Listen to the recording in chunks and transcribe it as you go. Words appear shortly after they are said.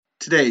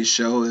Today's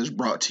show is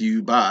brought to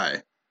you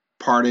by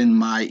Pardon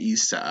My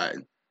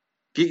Eastside.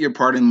 Get your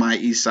Pardon My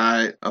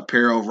Eastside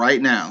apparel right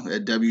now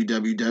at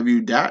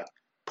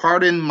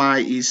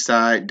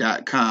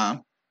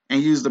www.pardonmyeastside.com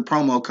and use the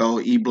promo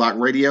code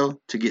eBlockRadio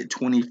to get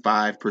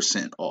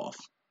 25% off.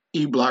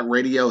 eBlock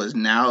Radio is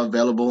now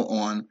available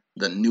on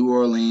the New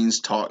Orleans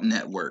Talk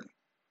Network.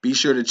 Be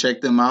sure to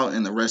check them out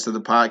and the rest of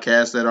the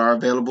podcasts that are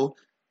available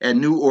at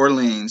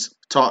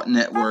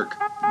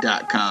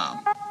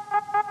neworleanstalknetwork.com.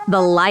 The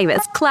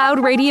livest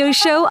cloud radio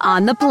show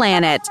on the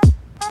planet.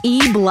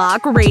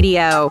 E-Block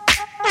Radio.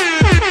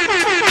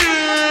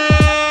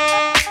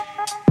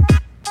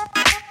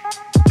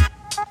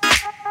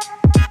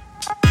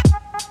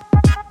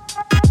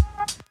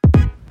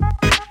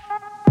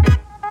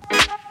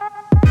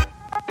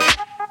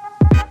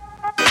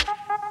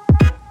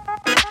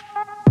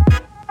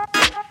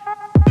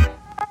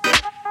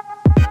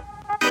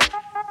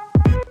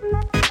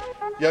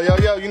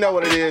 Yo, you know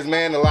what it is,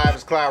 man. The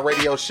livest cloud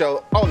radio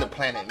show on the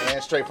planet, man.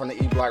 Straight from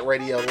the E-Block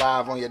Radio,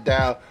 live on your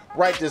dial.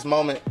 Right this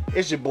moment,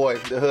 it's your boy,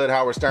 the Hood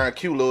Howard Stern,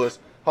 Q Lewis,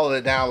 holding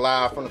it down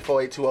live from the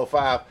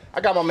 48205.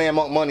 I got my man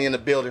Monk Money in the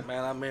building.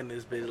 Man, I'm in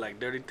this bitch like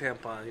dirty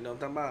tampons, you know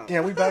what I'm talking about?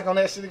 Damn, we back on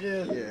that shit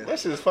again? Yeah. That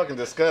shit is fucking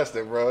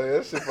disgusting, bro. Yeah,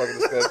 that shit fucking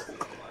disgusting.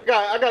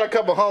 I got a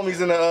couple homies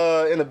in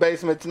the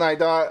basement tonight,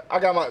 dog. I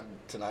got my...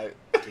 Tonight.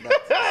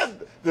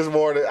 This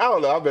morning. I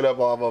don't know. I've been up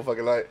all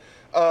motherfucking night.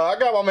 I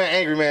got my man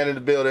Angry Man in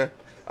the building.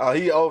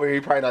 He over here.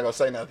 He probably not gonna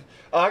say nothing.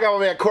 I got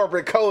my man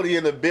Corporate Cody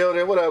in the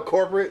building. What up,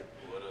 Corporate?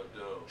 What up,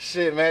 dog?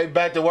 Shit, man.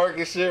 Back to work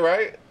and shit,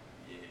 right?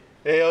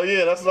 Yeah. Hell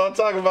yeah. That's what I'm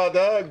talking about,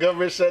 dog.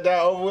 Government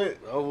shutdown over with.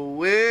 Over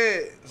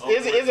with.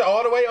 Is it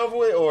all the way over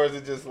with, or is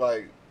it just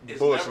like It's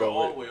bullshit never over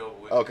all with? the way over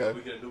with. Okay.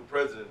 We get a new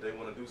president. They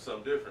want to do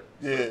something different.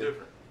 Yeah. Something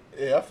different.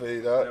 Yeah, I feel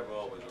you, dog. Never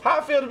always. How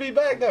it feel to be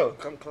back though?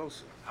 Come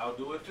closer. How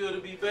do it feel to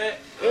be back?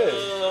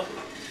 Yeah.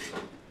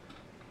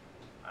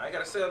 I ain't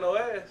gotta sell no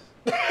ass.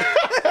 Not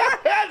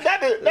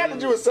that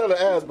you was selling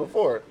ass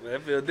before.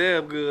 That feel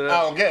damn good.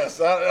 I don't guess.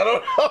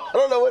 I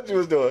don't know what you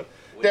was doing.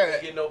 When you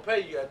ain't get no pay,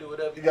 you gotta do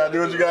whatever You gotta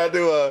do what you gotta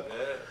do. Yeah.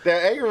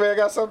 That Angry Man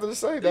got something to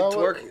say, dog.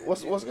 twerking.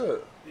 What's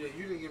good? Yeah,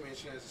 you didn't give me a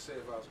chance to say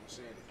if I was gonna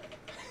say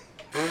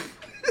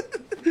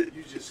anything.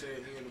 You just said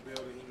he in the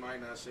building, he might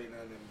not say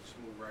nothing and just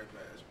move right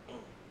past me.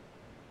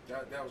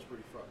 That was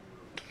pretty fucking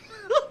rude.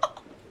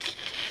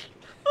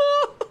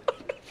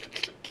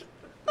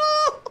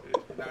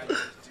 Now you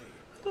just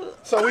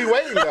So we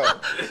waiting though.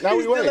 Now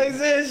we Still ain't waiting.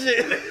 saying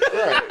shit.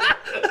 Right.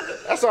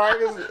 That's all right.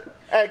 'Cause,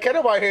 hey, can't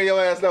nobody hear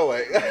your ass no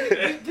way.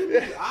 give me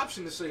the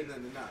option to say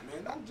nothing or not,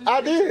 man. Don't just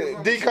I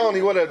did. D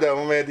Coney, what up, though?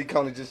 My man D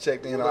Coney just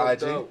checked in on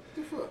IG. What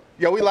the fuck?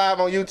 Yo, we live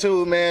on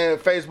YouTube, man,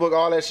 Facebook,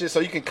 all that shit. So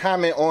you can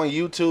comment on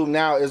YouTube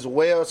now as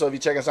well. So if you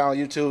check us out on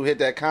YouTube, hit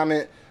that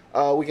comment.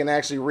 We can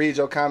actually read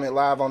your comment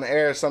live on the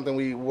air. Something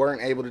we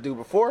weren't able to do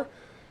before.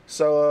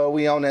 So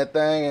we on that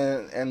thing,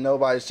 and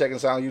nobody's checking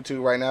us out on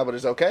YouTube right now, but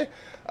it's okay.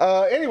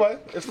 Anyway,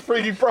 it's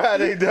Freaky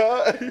Friday,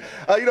 dog.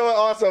 You know what?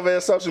 Also, man,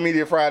 Social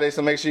Media Friday,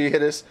 so make sure you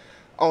hit us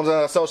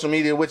on social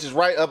media, which is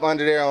right up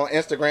under there on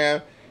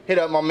Instagram. Hit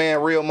up my man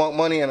Real Monk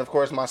Money, and of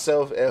course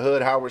myself at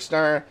Hood Howard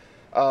Stern.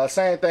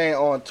 Same thing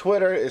on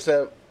Twitter,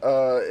 except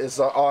it's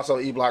also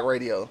E-Block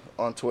Radio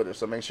on Twitter,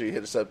 so make sure you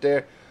hit us up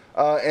there.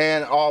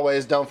 And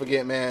always, don't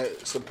forget, man,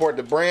 support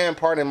the brand,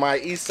 Pardon My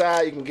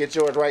Eastside. You can get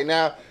yours right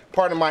now,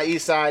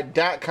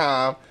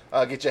 pardonmyeastside.com.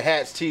 Get your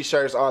hats,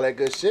 t-shirts, all that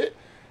good shit.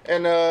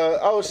 And,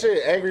 oh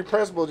shit, Angry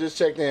Principal just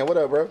checked in. What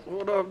up, bro?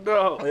 What up,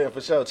 dog? Yeah, for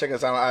sure. Check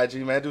us out on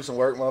IG, man. Do some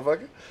work,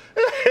 motherfucker.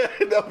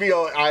 Don't be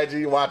on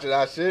IG watching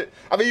our shit.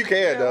 I mean, you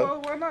can, though.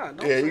 Well, why not?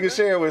 Don't Yeah, you say can that.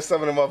 share it with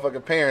some of the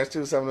motherfucking parents,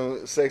 too. Some of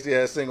them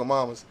sexy-ass single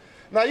mamas.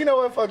 Now, you know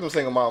what? Fuck them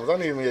single mamas. I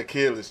need me a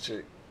kidless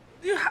chick.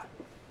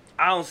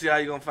 I don't see how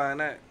you gonna find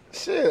that.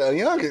 Shit, a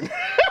youngin'. You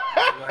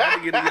gonna have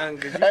to get a young.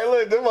 Cause Hey,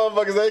 look, them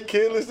motherfuckers ain't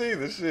kidless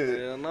either. Shit.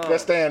 Hell no. That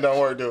stand don't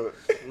work, do it.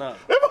 No.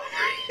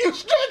 You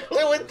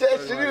struggling with that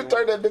shit. You just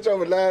turned that bitch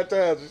over 9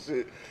 times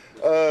and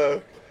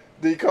shit.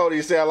 D.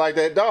 Cody said, I like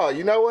that dog.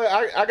 You know what?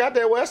 I got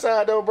that west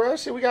side, though, bro.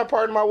 Shit, we got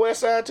part of my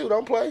west side, too.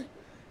 Don't play.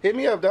 Hit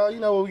me up, dog. You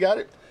know what we got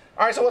it.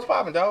 All right, so what's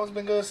poppin', dog? It's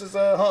been good since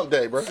hump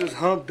day, bro. This is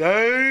hump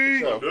day.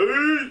 So,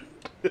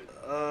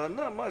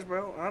 Not much,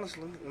 bro.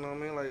 Honestly, you know what I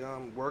mean. Like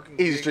working.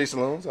 Easy Street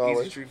Saloons,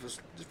 always. Easy Street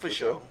for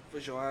sure.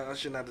 For sure. I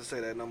shouldn't have to say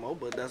that no more,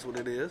 but that's what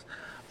it is.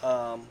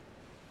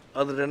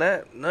 Other than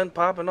that, nothing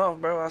popping off,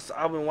 bro.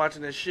 I've been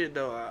watching this shit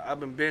though. I've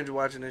been binge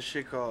watching this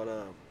shit called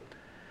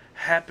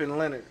Happen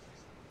Leonard.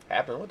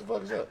 Happen? What the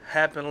fuck is that?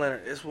 Happen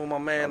Leonard. It's with my I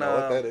man. don't know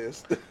what that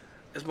is.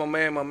 It's my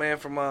man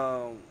from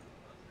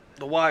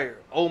The Wire,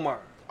 Omar.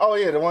 Oh,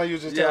 yeah, the one you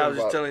was just Yeah, I telling was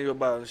me just about. telling you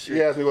about and shit.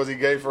 He asked me, was he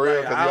gay for real?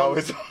 Like, Because I he don't-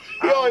 always, I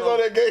he don't always know. on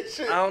that gay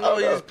shit. I don't know.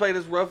 He just played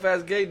this rough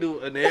ass gay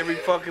dude in every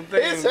fucking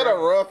thing. He said a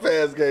bro. rough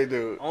ass gay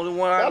dude. Only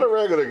one Not a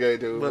regular gay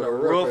dude. but a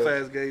rough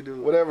ass gay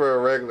dude. Whatever a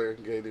regular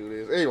gay dude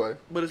is. Anyway.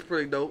 But it's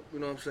pretty dope, you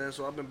know what I'm saying?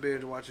 So I've been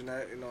binge watching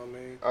that, you know what I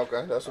mean?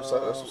 Okay, that's what's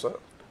up. That's what's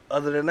up.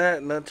 Other than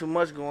that, nothing too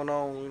much going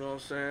on, you know what I'm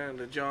saying?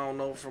 That y'all don't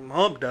know from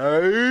Hump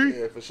Day.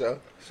 Yeah, for sure.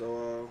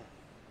 So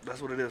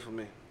that's what it is for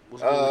me.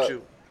 What's good with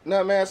you?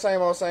 No, man,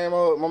 same old, same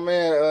old. My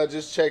man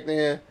just checked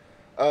in.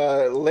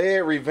 Lead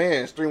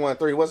Revenge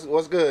 313.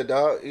 What's good,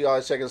 dog? You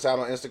always check us out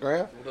on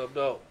Instagram. What up,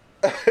 dog?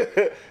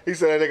 He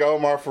said that nigga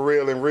Omar for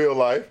real in real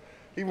life.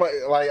 He might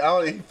like I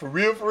don't he for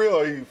real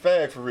or he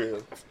fag for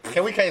real.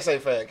 We can't say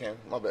fag, can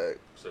we? My bad.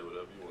 Say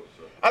whatever you want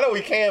to say. I know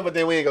we can, but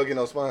then we ain't gonna get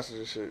no sponsors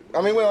and shit.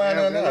 I mean we don't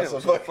have none now, so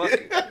fuck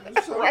it.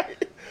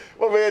 Right.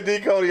 My man D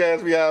Cody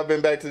asked me how I've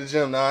been back to the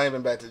gym. No, I ain't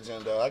been back to the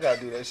gym though. I gotta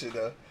do that shit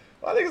though.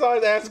 My niggas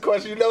always ask the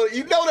question. You know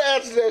the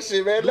answer to that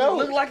shit, man. No.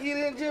 Look like you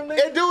in the gym, nigga.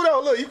 It do though.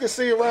 Look, you can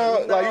see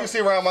around, like you can see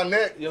around my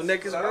neck. Your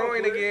neck is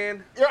growing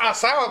again. Yeah, I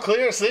sound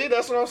clear. See,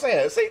 that's what I'm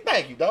saying. See,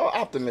 thank you, dog.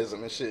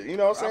 Optimism and shit. You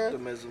know what I'm saying?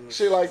 Optimism.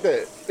 Shit like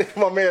that.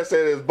 My man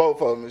said it's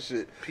both of them and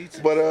shit.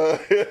 Pizza. But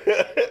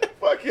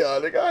fuck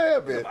y'all, nigga. I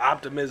have been.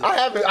 Optimism.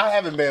 I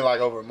haven't been like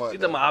over a month. You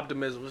talking about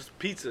optimism? It's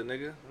pizza,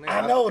 nigga.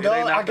 I know, It dog.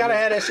 ain't I gotta optimism.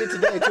 have that shit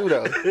today too,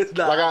 though. It's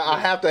not Like I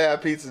have to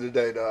have pizza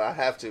today, though. I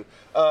have to.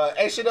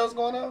 Ain't shit else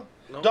going on?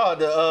 No. Dog,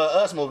 the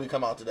Us movie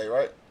come out today,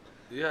 right?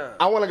 Yeah.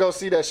 I want to go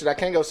see that shit. I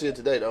can't go see it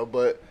today though,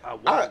 but I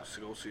want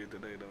to go see it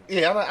today, though.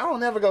 yeah, I don't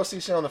never go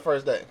see shit on the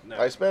first day, No.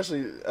 like,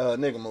 especially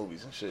nigga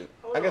movies and shit.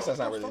 I guess that's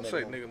not really Don't nigga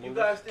say movie. nigga You movie.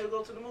 guys still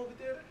go to the movie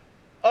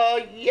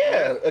theater?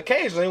 Yeah,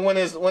 occasionally when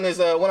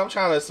I'm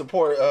trying to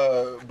support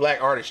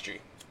black artistry,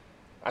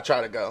 I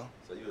try to go.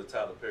 So you a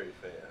Tyler Perry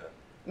fan,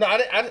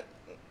 huh?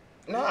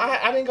 No,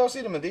 I didn't go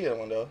see the Medea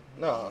one though.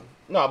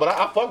 No, but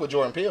I fuck with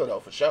Jordan Peele though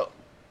for sure.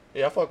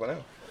 Yeah, I fuck with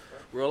him.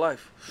 Real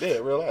life. Yeah,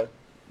 real life.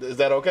 Is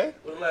that okay?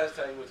 When the last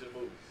time you went to the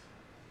movies?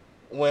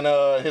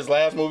 When his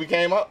last movie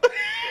came out.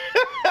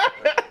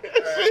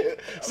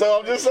 So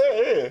I'm just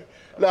saying, yeah.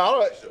 No, I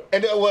don't.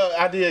 And then, well,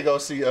 I did go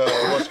see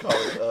what's it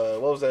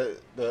called? What was that?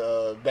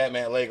 The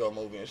Batman Lego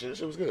movie and shit.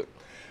 Shit was good.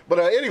 But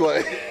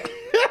anyway,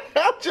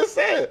 I'm just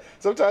saying.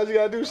 Sometimes you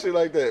gotta do shit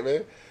like that,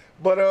 man.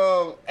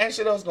 But ain't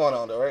shit else going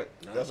on though, right?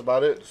 No. That's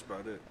about it. That's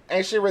about it.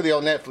 Ain't shit really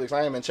on Netflix.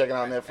 I ain't been checking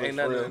out Netflix Ain't for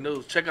nothing real. in the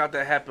news. Check out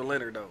that Happy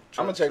Leonard, though.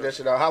 I'm gonna check that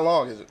shit out. How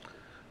long is it?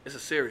 It's a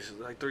series. It's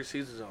like 3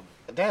 seasons on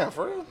it. Damn,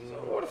 for real?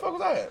 Where the fuck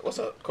was I at? What's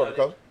up, Y'all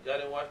Coca-Cola?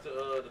 didn't watch the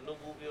new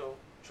movie on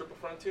Triple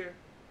Frontier?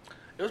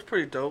 It was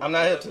pretty dope. I'm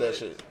not hip to that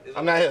shit. It's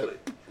I'm on not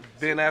hip. Netflix.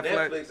 Ben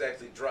Affleck. Netflix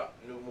actually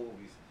dropped new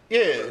movies.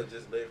 Yeah. So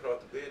just lay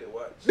across the bed and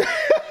watch.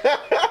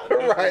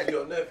 Right.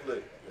 On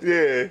Netflix.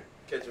 Yeah.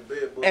 Catch a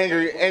bed. book.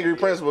 Angry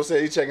Principal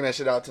said he's checking that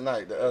shit out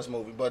tonight, the Us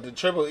movie. But the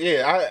triple,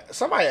 yeah,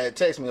 somebody had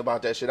texted me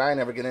about that shit. I ain't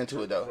never get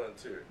into it though.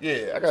 Frontier.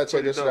 Yeah, I gotta check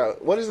pretty this shit dope.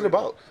 out. What is it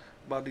about?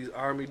 About these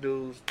army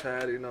dudes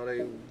tired,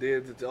 they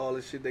did all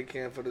this shit they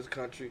can for this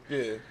country.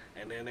 Yeah,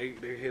 And then they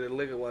hit a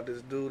liquor while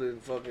this dude in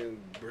fucking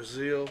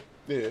Brazil,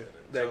 yeah.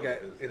 that guy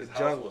in His the house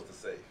jungle. was the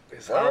safe.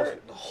 His Word? house,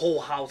 the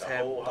whole house had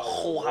the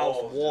whole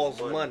house walls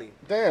just money.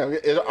 Damn,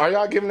 are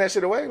y'all giving that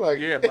shit away? Like,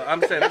 Yeah, but I'm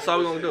saying that's all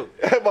we're gonna do.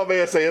 my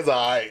man say it's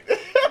alright.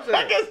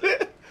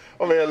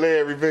 My man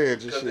led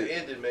revenge and Because the shit.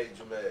 ending made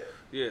you mad.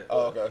 Yeah.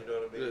 Oh, okay. You know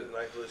what I mean? Yeah. It was a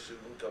nice little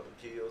shooting, couple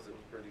kills. It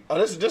was pretty. Oh,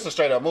 this is just a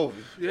straight up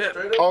movie. Yeah.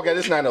 Straight up. Okay,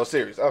 this is not no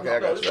series. Okay, I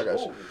got No, you. I got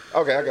it's a you. movie.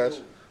 Okay, I got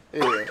you.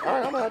 Yeah. All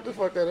right, I'm gonna have to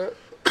fuck that up.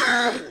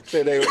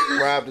 Said they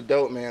robbed the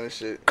dope man and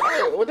shit.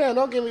 Well, damn,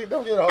 don't give the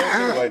whole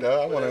thing away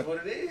though. I But wanna. that's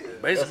what it is.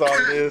 That's Basically. all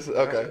it is?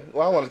 Okay.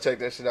 Well, I want to check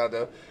that shit out,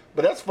 though.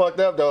 But that's fucked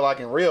up, though, like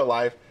in real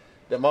life,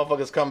 that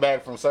motherfuckers come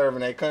back from serving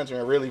their country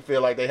and really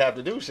feel like they have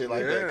to do shit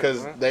like that. Yeah,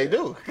 Because man. they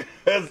do.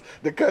 Because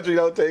the country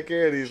don't take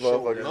care of these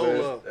motherfuckers, no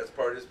man. love. That's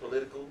part of this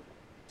political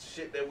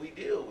shit that we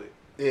deal with.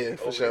 Yeah,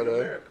 for over sure, in though.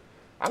 America.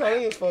 I know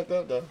it is fucked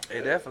up, though.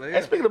 It definitely And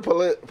is. speaking of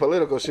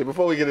political shit,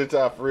 before we get into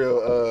our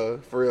for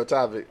real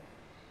topic,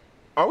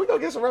 are we going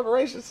to get some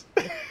reparations?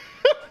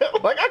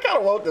 Like, I kind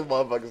of want them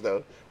motherfuckers,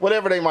 though.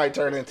 Whatever they might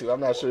turn into. I'm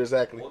not sure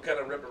exactly. What kind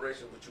of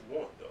reparations would you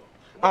want, though?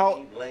 Oh.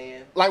 Money,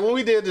 land. Like when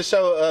we did the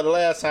show the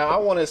last time, I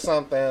wanted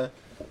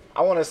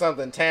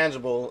something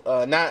tangible,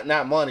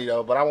 not money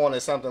though, but I wanted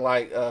something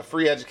like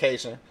free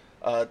education,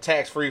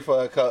 tax free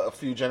for a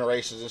few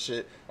generations and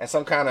shit, and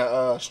some kind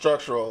of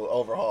structural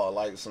overhaul,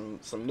 like some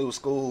new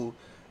school,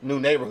 new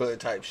neighborhood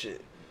type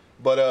shit.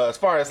 But as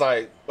far as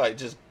like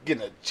just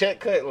getting a check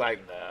cut, like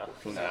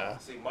nah.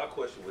 See, my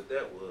question with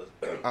that was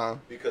Uh-huh.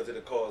 because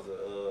it'll cause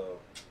a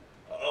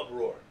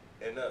uproar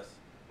in us.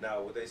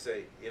 Now, would they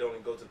say it only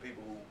go to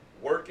people who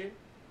working,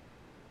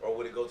 or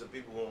would it go to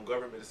people who on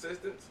government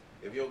assistance?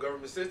 If you're on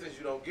government assistance,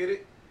 you don't get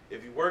it.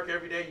 If you work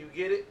every day, you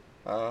get it.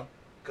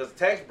 Because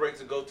tax breaks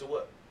will go to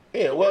what?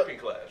 Yeah, The well, working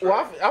class. well,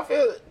 Right? I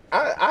feel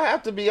I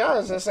have to be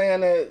honest in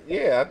saying that.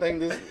 Yeah, I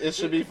think it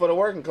should be for the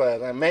working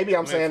class. And maybe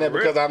I'm saying that for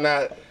because I'm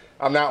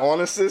not on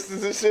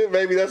assistance and shit.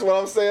 Maybe that's what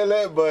I'm saying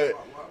that. But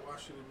Why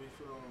should it be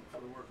for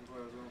the working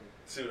class only?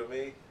 See what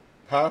I mean?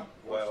 huh?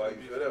 Why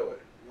you feel that way?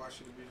 Why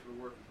should it be for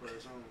the working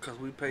class only? Because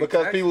we pay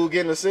Because taxes. people who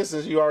getting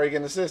assistance, you already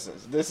getting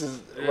assistance. This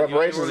is Yeah, you ain't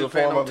reparations really is a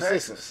form paying no of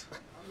taxes. assistance.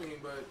 I mean,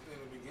 but in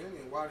the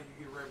beginning, why do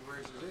you get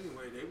reparations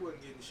anyway? They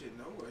wasn't getting shit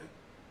no way.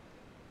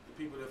 The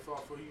people that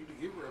fought for you to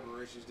get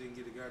reparations didn't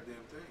get a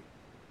goddamn thing.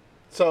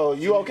 So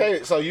you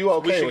okay? So you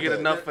okay We should with get that?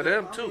 enough for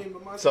them I too. mean,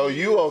 but my So thing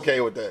you is-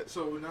 okay with that?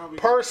 So now we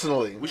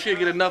Personally, We should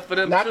get enough for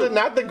them not too.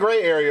 the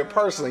gray area.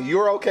 Personally,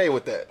 you're okay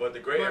with that? But the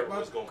gray area But-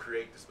 was gonna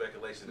create the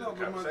speculation No, in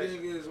the but my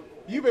conversation. thing is,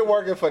 You've been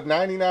working for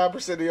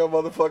 99% of your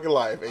motherfucking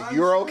life, and I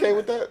you're understand okay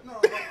with that?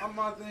 No,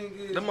 my thing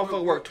is, Them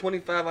motherfuckers work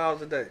 25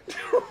 hours a day.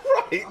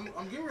 Right.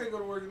 I'm getting ready to go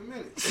to work in a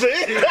minute. See?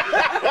 Fuck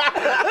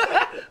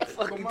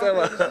But you my talking thing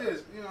about?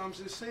 is this, I'm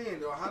just saying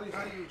though, how do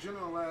you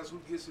generalize who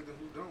gets it and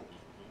who don't?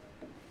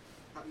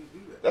 How do you do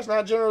that? That's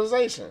not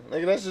generalization,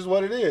 nigga. That's just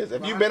what it is.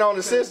 If you've been on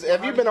the system,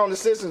 if you've been on the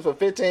system for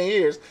 15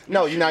 years,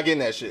 no, you're not getting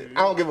that shit.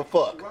 I don't give a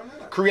fuck. Why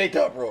not? Create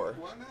the uproar.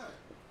 Why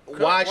not?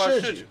 Why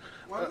should you?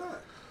 Why not?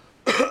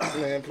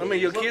 Man, I mean,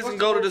 your What- kids what's can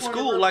go the to the whole point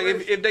school. of Like,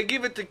 reparation? if they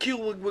give it to Q,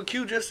 what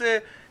Q just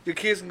said, your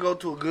kids can go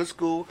to a good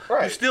school.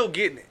 Right. You're still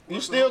getting it.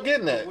 you still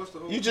getting that. What's the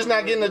whole You just point not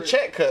of getting a reparation?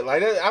 check cut.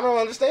 Like that, I don't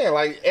understand.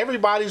 Like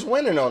everybody's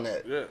winning on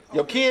that. Yeah.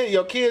 Your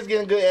kids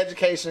getting good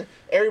education.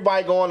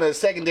 Everybody going to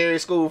secondary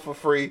school for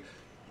free.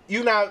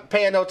 You not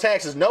paying no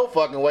taxes no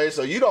fucking way,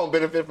 so you don't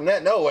benefit from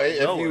that no way.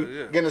 No if you way,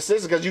 yeah. getting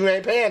assistance because you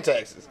ain't paying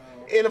taxes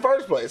in the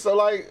first place. So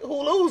like,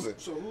 who losing?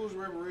 So who's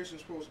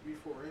reparations supposed to be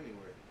for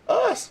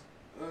anyway? Us,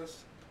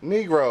 Us,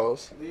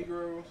 Negroes.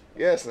 Negroes,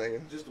 Yes, nigga.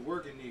 just the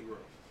working Negroes.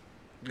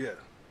 Yeah.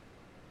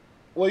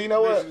 Well, you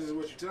know what? Basically, is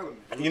what you're telling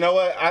me. You know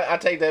what? I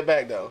take that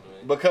back though,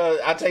 because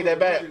I take that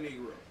back. Working Negro.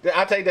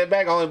 I take that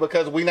back only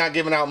because we not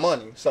giving out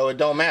money, so it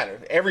don't matter.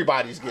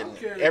 Everybody's I getting don't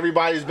care. it.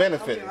 Everybody's I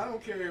benefiting. mean, I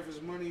don't care if it's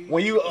money.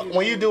 When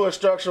you do a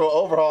structural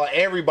overhaul,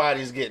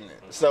 everybody's getting it.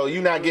 So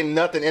you're not getting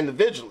nothing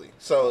individually.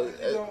 So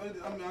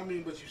I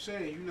mean, but you're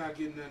saying you're not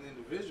getting nothing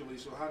individually.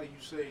 So how do you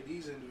say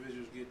these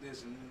individuals get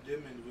this and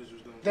them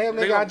individuals don't? damn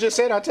get nigga, I just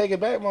said I take it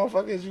back,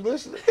 motherfuckers. You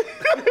listen?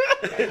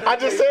 I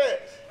just said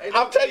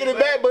I'm taking it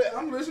back, but that?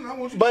 I'm listening. I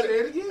want you to say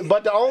it again.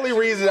 but the only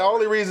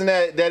reason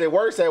that it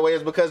works that way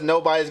is because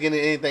nobody's getting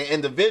anything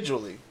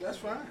individually. That's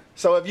fine.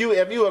 So if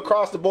you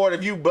across the board,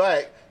 if you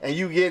black and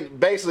you get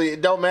basically,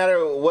 it don't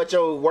matter what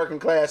your working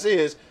class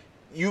is,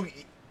 you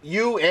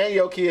and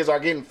your kids are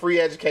getting free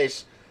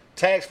education,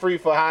 tax free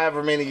for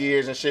however many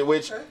years and shit,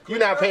 which Okay, you're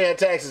not clear paying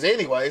taxes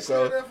anyway.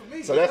 So Clear that for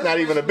me. so that's not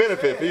even a basically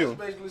benefit for saying- you. That's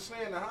basically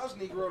saying the house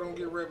Negro don't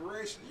get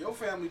reparations. Your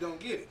family don't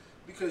get it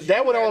because That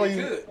you would had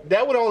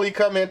it only good.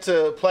 come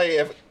into play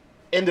if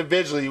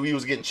individually we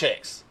was getting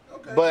checks.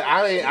 Okay. But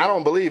I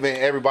don't believe in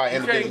everybody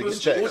individually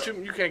can't- getting checks.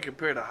 You can't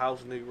compare the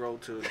house Negro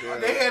to the.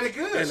 They had it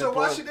good, in so the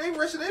why pub- should they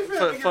rest of their for,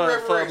 family get for a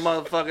reparations?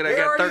 motherfucker that They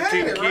got already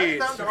 13 had it, right? kids.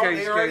 No, You can't,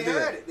 they you already can't do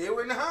had that. it. They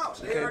were in the house.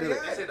 They can't already do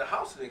had They it. said the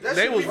house nigga. That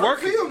They should was be for the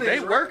working. field They niggas,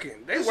 right? working. They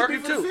That should working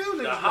be for the too. field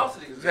The niggas, house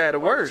right? niggas Had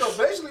it worse. So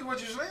basically, what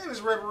you're saying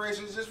is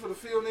reparations just for the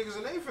field niggas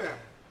and their family.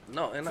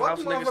 No, and the Fuck house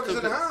the niggas motherfuckers too.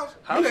 in the house.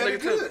 House You had niggas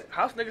it too. good.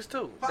 House niggas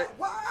too.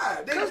 Why?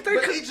 Because but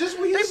it's just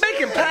what you they said.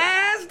 making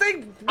pies. They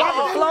walking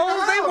Oh,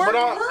 clothes. They no, But working.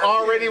 I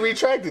already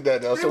retracted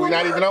that though, They so we're were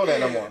not even on that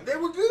no working. more. They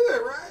were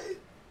good, right?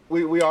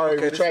 We already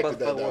Okay, this retracted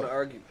that motherfucker want to though.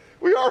 argue.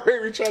 We already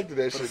retracted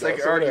that For shit. the sake of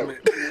though, so whatever.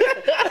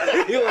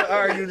 argument. You want to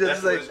argue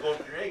That's just what say. it's going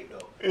to create,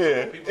 though. Yeah,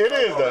 When people it talk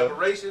is, about though.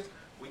 reparations,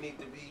 we need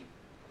to be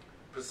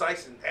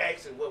precise and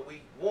asking what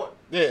we want.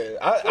 Yeah,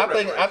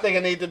 I think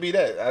it need to be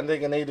that. I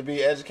think it need to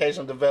be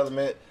educational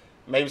development,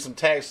 maybe some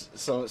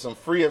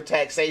free of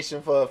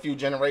taxation for a few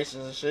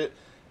generations and shit.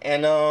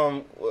 And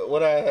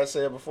what I had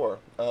said before,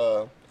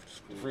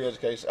 free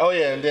education. Oh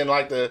yeah, and then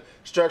like the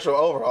structural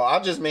overhaul. I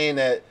just mean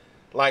that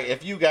like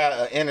if you got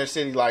an inner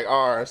city like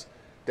ours,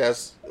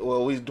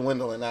 we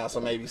dwindling now, so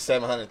maybe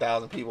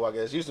 700,000 people. I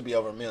guess used to be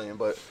over 1 million,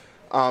 but.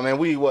 And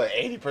we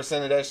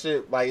 80% of that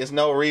shit. Like, it's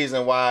no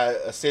reason why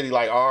a city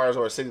like ours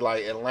or a city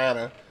like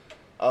Atlanta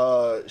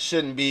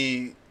shouldn't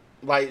be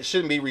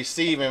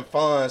receiving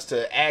funds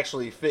to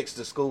actually fix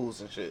the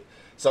schools and shit.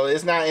 So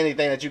it's not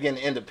anything that you're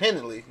getting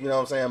independently, you know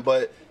what I'm saying?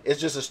 But it's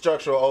just a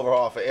structural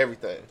overhaul for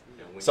everything.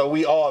 So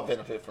we all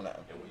benefit from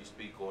that. And when you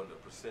speak on the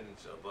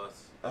percentage of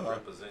us that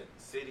represent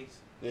cities,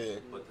 Yeah.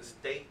 but the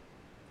state,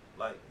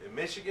 like in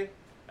Michigan,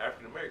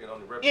 African American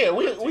only represent. Yeah,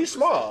 we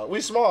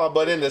 13%. small,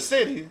 but in the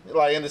city,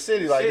 like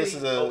this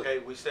is a okay,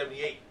 we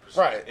 78%.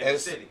 right. In the And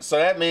city. so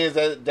that means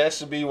that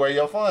should be where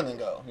your funding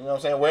go. You know what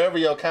I'm saying? Wherever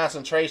your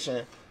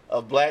concentration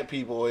of black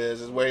people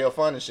is where your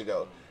funding should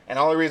go. And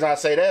the only reason I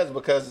say that is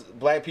because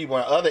black people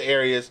in other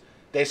areas,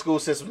 their school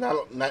system's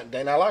not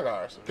like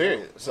ours.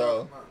 Period.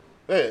 So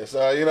yeah,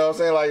 so you know what I'm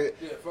saying? Like,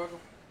 Yeah, fuck them.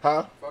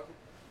 huh? Fuck them.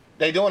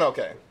 They doing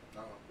okay,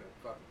 No,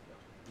 fuck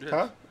them.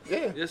 huh?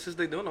 Yeah. Yes, since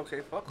they doing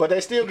okay. Fuck. But they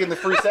still getting the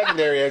free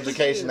secondary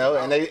education though,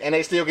 and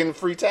they still getting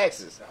free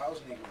taxes. The house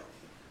Negro.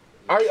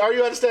 Are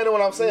you understanding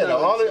what I'm saying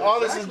though? No, All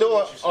this is exactly doing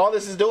what you're saying. all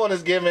this is doing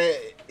is giving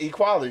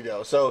equality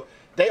though. So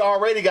they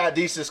already got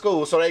decent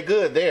schools, so they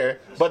good there.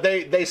 But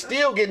they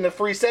still getting the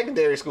free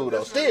secondary school though.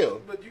 That's not-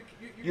 Still, but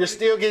you're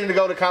still getting to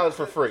go to college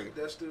for free.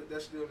 That's still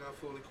not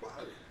full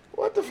equality.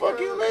 What the fuck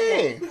you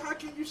mean? How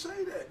can you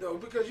say that though?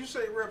 Because you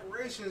say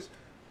reparations.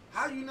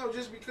 How you know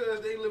just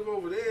because they live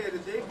over there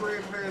that they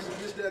grandparents and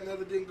this, that, and the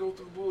other didn't go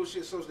through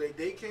bullshit so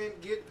they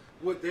can't get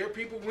what their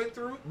people went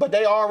through? But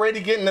they already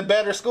getting the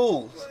better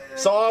schools.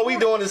 So all we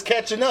doing is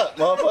catching up,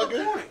 That's the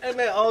motherfucker. point. Hey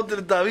man, on to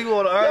the top. He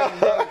want to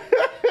argue.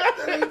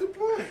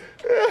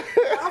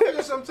 I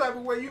feel some type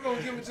of way you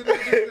gonna give it to them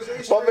just because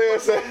they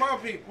straight up my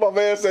people. My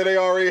man said they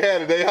already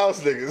had it. They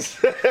house niggas.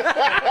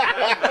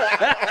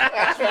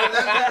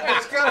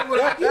 That's kind of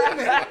what I'm getting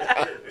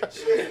at.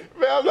 Shit.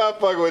 Man, I'm not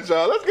fucking with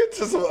y'all. Let's get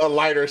to a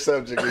lighter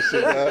subject and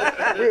shit, man.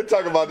 We're gonna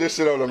talk about this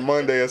shit on a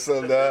Monday or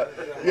something, dog.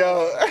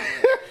 Yo.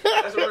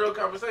 That's a real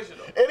conversation,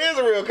 though. It is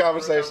a real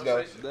conversation,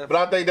 though. But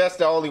I think that's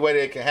the only way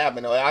that it can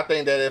happen, though. I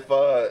think that if,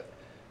 for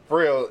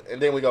real,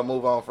 and then we gonna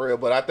move on for real,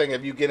 but I think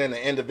if you get into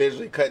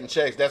individually cutting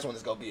checks, that's when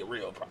it's gonna be a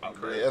real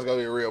problem. Yeah, that's gonna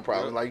be a real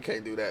problem. Like, you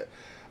can't do that.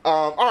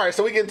 All right,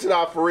 so we get into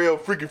our for real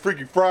Freaky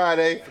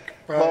Friday.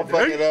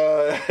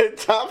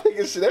 Motherfucking topic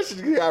and shit. That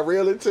shit got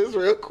real intense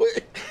real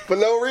quick. For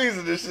no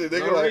reason and shit.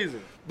 No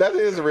reason. That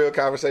is a real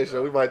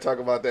conversation. We might talk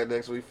about that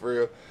next week for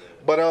real.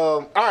 But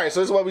all right, so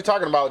this is what we're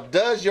talking about.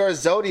 Does your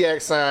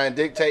zodiac sign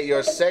dictate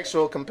your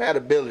sexual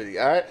compatibility?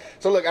 All right.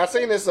 So look, I've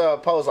seen this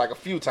post like a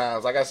few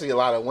times. Like I see a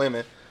lot of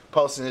women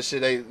posting this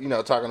shit. They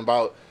talking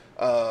about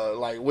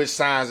like which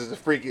signs is the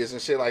freakiest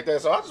and shit like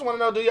that. So I just want to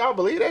know, do y'all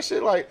believe that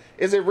shit? Like,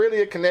 is it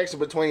really a connection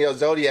between your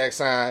zodiac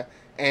sign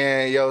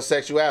and your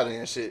sexuality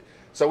and shit?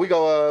 So we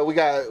go. We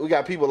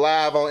got people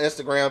live on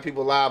Instagram,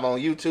 people live on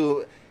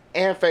YouTube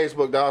and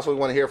Facebook, dog. So we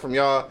want to hear from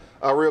y'all.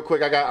 Real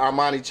quick, I got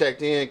Armani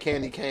checked in,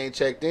 Candy Cane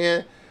checked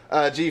in,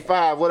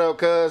 G5, what up,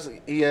 cuz?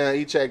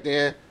 He checked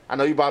in. I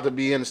know you about to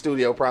be in the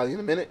studio probably in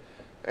a minute.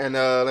 And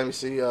let me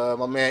see,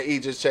 my man E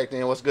just checked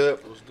in. What's good?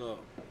 What's up?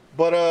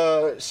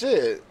 But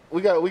shit,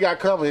 we got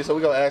company, so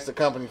we gonna ask the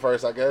company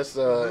first, I guess.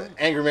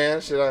 Angry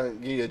Man, should I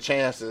give you a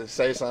chance to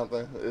say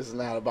something? This is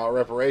not about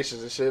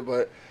reparations and shit,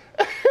 but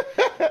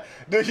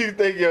do you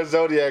think your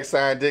zodiac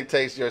sign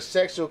dictates your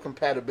sexual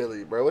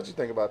compatibility, bro? What you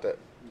think about that?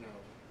 No.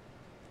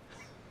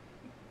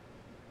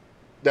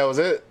 That was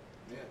it?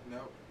 Yeah, no.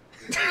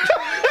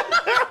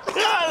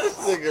 This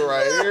nigga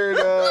right here,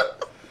 dog.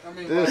 I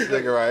mean, This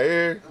nigga right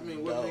here. I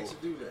mean, what makes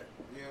it do that?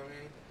 You know what I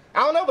mean? I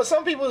don't know, but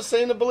some people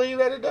seem to believe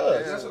that it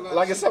does. That's a lot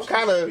Like of it's some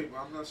kind of. people.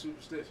 I'm not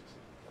superstitious.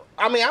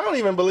 I mean, I don't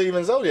even believe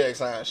in zodiac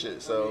sign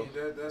shit, so I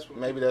mean, that's what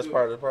maybe people that's do.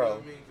 part of the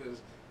problem. You know what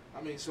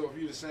I mean? Because so if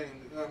you the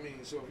same,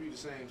 so if you the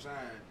same sign,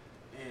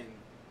 and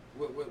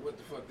what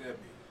the fuck that mean?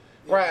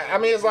 You Right. know, I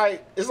mean, it's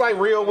like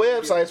real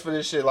websites for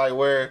this shit, like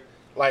where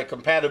like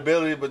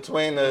compatibility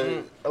between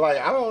the like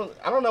I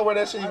don't know where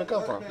that shit even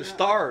come from. The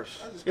stars.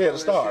 I just Yeah, call the that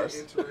stars.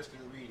 shit interesting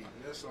reading.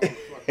 That's all.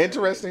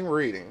 Interesting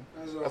reading.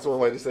 That's one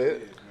way to say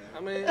it. I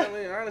mean,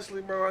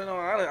 honestly, bro,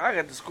 I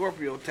got the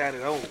Scorpio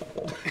tatted on.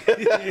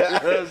 You know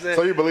what I'm saying?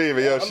 So you believe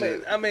in your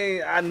shit? I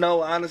mean, I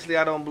know, honestly,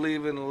 I don't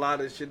believe in a lot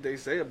of shit they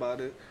say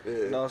about it. Yeah.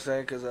 You know what I'm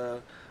saying? Because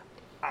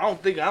I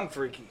don't think I'm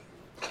freaky.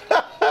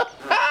 No,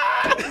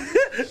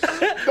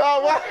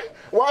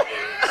 why?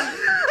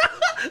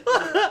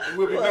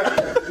 We'll be back.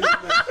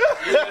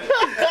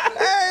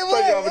 Hey,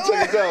 Thank y'all for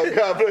checking us out.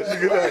 God bless you.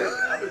 Good night.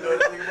 I've been doing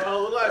that thing my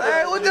whole life.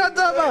 Hey, what y'all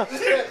talking about?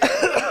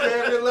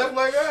 Man, left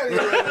like that.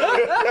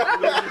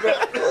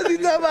 What you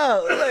talking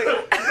about? Like,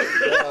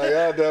 Oh,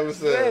 y'all dumb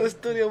as man, hell. the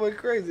studio went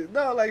crazy.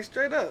 No, like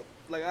straight up.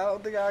 Like I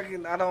don't think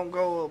I don't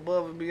go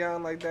above and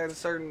beyond like that in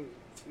certain,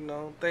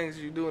 things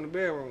you do in the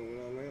bedroom. You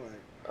know what I mean?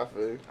 Like I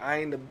feel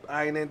you.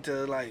 I ain't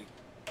into like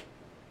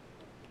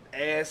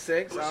ass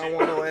sex. I don't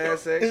want no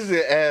ass sex. This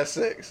is ass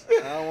sex.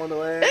 I don't want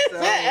no ass sex.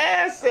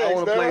 Ass I don't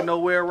want to dog. play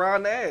nowhere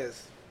around the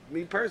ass.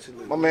 Me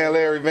personally. My man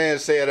Larry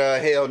Vance said,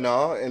 hell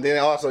no. And then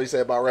also he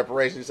said about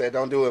reparations, he said,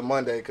 don't do it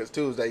Monday because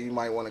Tuesday you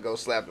might want to go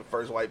slap the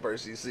first white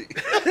person you see.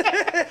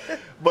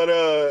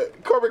 But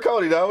Corbett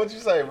Cody, dog, what you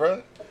say,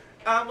 bro?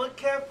 I'm a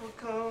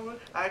Capricorn.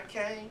 I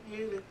came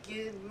here to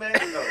get mad.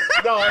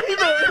 No, he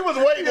was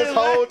waiting this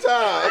whole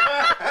time.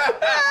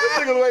 This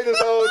nigga was waiting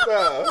this whole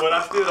time. But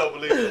I still don't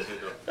believe that shit,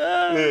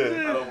 though.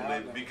 Yeah. I don't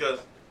believe it because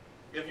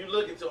if you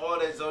look into all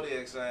that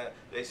zodiac sign,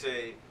 they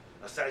say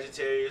a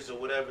Sagittarius or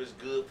whatever is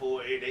good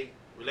for their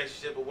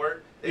relationship or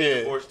work. They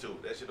divorced too.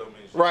 That shit don't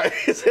mean shit. Right.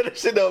 That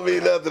shit don't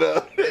mean nothing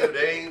though.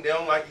 They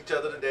don't like each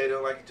other today. They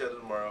don't like each other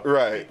tomorrow.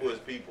 Right. People is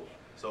people.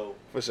 So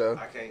For sure.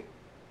 I can't.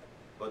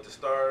 But the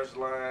stars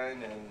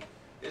line and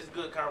it's a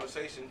good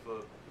conversation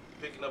for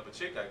picking up a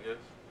chick, I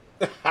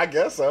guess. I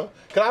guess so.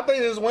 Cause I think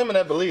there's women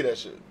that believe that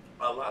shit.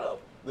 A lot of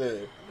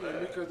them. Yeah.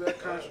 Because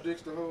that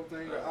contradicts the whole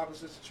thing. The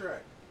opposites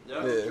attract. Yeah. You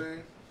know what I'm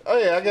saying? Oh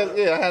yeah, I guess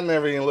I had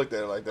never even looked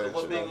at it like that.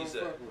 What Shit. Biggie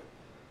said? Fuck with.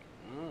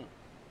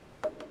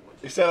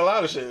 He said a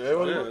lot of shit. Man.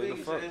 What Yeah, Biggie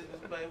the fuck? said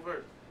is the main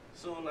verse.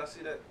 Soon I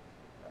see that.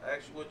 I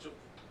ask you what you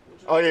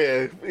Oh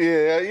yeah,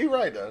 you're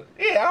right though.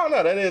 Yeah, I don't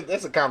know.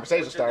 That's a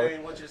conversation what's your starter.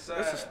 name, what's your sign?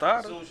 It's a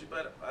starter. Soon she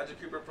better. I just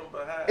keep her from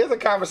behind. It's a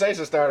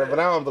conversation starter, but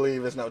I don't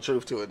believe there's no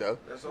truth to it though.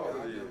 That's all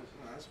it is.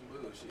 Nah, that's some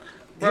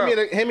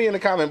bullshit. Hit me in the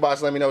comment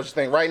box. Let me know what you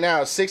think. Right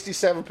now,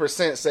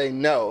 67% say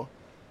no,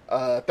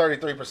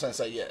 33%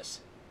 say yes.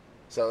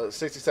 So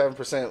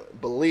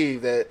 67%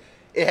 believe that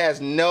it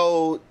has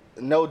no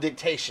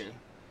dictation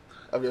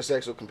of your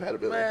sexual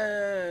compatibility?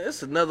 Man,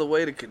 it's another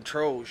way to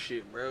control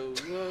shit, bro.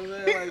 You know what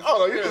I'm saying? Like, Oh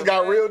no, you just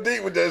got real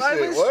deep with that like,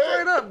 shit. Straight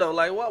What? up though,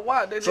 like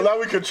why? So now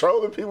we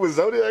controlling people with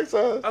zodiac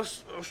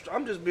signs?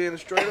 I'm just being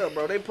straight up,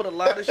 bro. They put a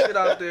lot of shit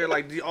out there,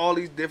 like all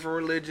these different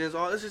religions.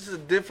 This is just a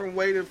different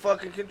way to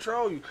fucking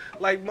control you.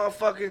 Like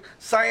motherfucking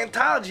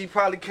Scientology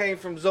probably came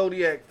from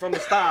Zodiac, from the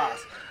stars.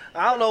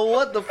 I don't know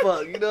what the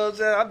fuck, you know what I'm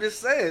saying? I'm just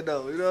saying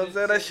though, you know what I'm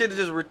saying? That shit is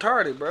just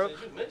retarded, bro. Since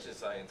you mentioned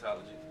Scientology,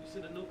 you see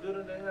the new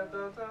building they have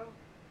downtown?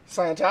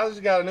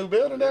 Scientology got a new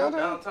building downtown?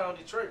 Downtown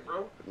Detroit,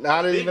 bro. Nah,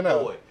 I didn't Big even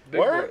know. boy.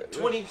 Word?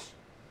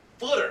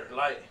 20-footer,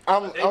 like.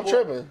 I'm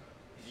tripping.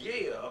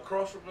 Yeah,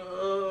 across from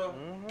the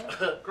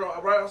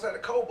right outside the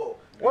Kobo.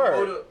 You Word.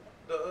 go to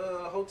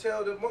the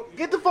hotel, the monkey.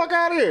 Get the fuck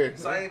out of here.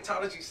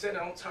 Scientology Center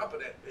on top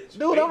of that bitch.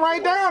 Dude, Big I'm right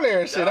boy. down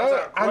there and shit.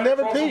 Downtown, I right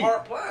never across from peeped.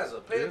 Hart Plaza.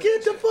 Pay Get the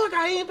attention. fuck,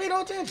 I ain't paying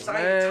no attention.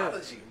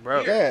 Scientology,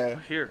 bro. Here. Yeah.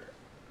 Here.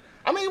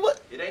 I mean,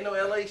 what? It ain't no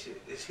LA shit.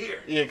 It's here.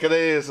 Yeah, because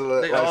they is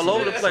like all some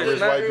over the place. rich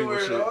Not white people everywhere,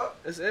 shit. dog.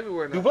 It's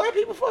everywhere now. Do black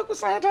people fuck with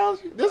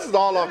Scientology? This is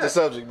all off the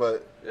subject,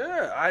 but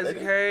Yeah, Isaac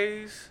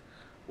Hayes.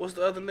 What's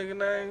the other nigga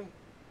name?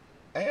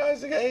 ain't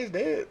Isaac Hayes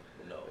dead?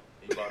 No,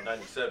 he about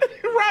 97.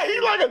 Right, he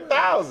like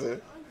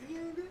 1,000.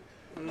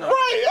 No.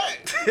 Right,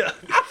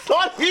 I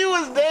thought he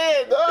was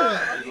dead, dog.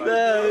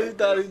 Nah, he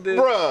thought he did.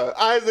 Bruh,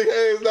 Isaac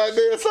Hayes not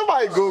dead.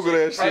 Somebody Google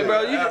that shit. Hey,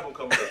 bro, you album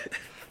coming up.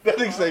 That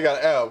nigga say he got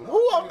an album.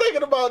 Who I'm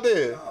thinking about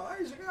this?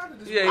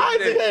 Yeah,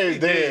 Isaac Hayes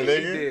dead, He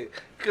nigga. did.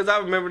 Because I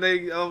remember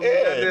they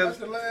That's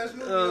the last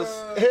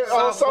movie. Here,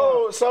 South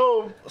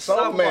Soul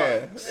South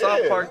Man. Park. South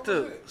Yeah. Park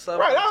 2. South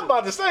Right, I Park was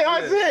about to say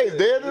Isaac Hayes dead.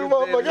 This He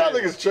motherfucker, y'all dead.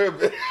 niggas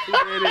tripping.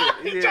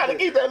 He trying to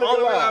keep that nigga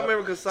Only way I alive.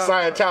 remember 'cause South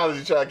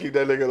Scientology trying to keep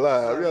that nigga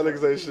alive. Y'all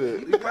niggas ain't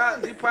shit.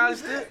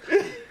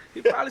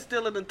 He probably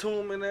still in the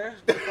tomb in there.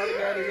 He probably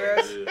got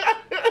his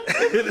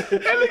ass.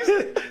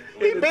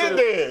 He been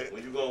dead.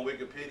 When you go on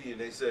Wikipedia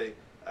and they say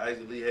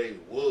Isaac Lee Hayes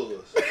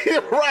was.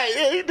 Right,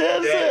 yeah, he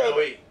dead as Yeah, hell.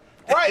 wait.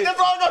 Right, that's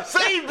all I'm gonna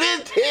say. He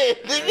been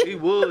dead, nigga. He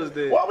was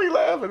dead. Why we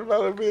laughing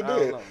about him being I don't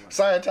dead? know, man.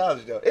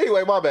 Scientology, though.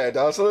 Anyway, my bad,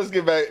 dog. So let's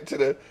get back to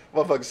the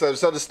motherfucking subject.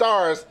 So the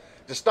stars,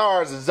 the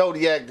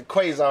Zodiac, the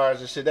quasars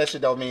and shit, that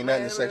shit don't mean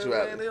nothing to Man,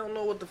 sexuality. they don't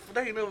know what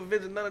they ain't never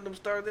visited none of them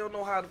stars. They don't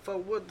know how the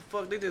fuck, what the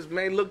fuck. They just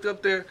looked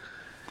up there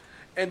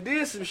and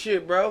did some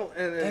shit, bro.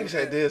 They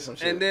said did some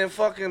shit. And then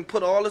fucking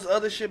put all this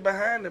other shit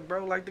behind it,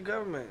 bro, like the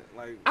government.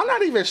 Like, I'm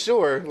not even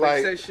sure. they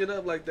Like, set shit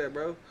up like that,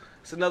 bro.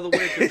 It's another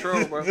way of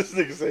control, bro. this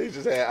nigga said he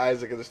just had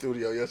Isaac in the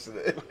studio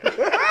yesterday.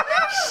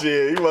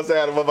 Shit, he must have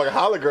had a motherfucking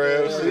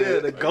hologram. Yeah,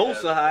 Shit. the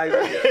ghosts are high.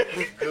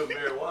 Good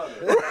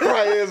marijuana.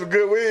 Right, here's some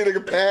good weed,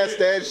 nigga. Pass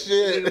that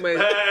shit. Nigga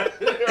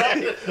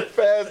made-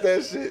 Pass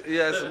that shit.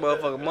 Yeah, some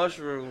motherfucking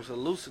mushrooms,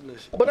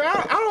 hallucination. But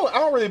I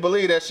don't really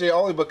believe that shit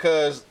only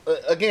because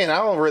again I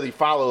don't really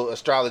follow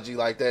astrology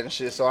like that and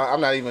shit, so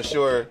I'm not even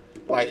sure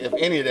like if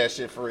any of that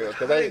shit for real.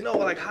 Cause They know,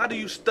 like, how do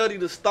you study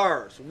the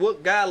stars?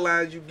 What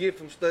guidelines you get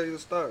from studying the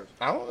stars?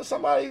 I don't know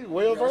somebody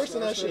well versed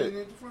in that That's what shit. they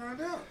need to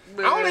find out.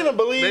 I don't even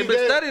believe they've been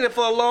that- studying it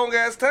for a long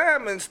ass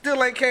time and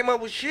still ain't came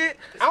up with shit.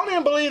 I don't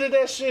even believe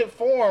that shit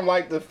form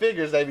like the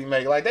figures they be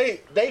making. Like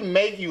they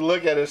make you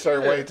look at it a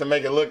certain way to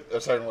make it look a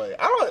certain way.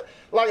 I don't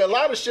like a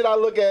lot of shit I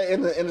look at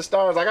in the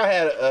stars. Like I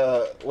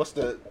had what's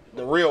the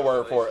real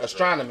word for it?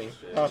 Astronomy.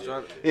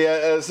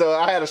 Yeah, so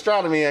I had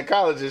astronomy in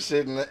college and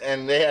shit,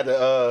 and they had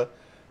the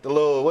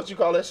little what you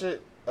call that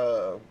shit?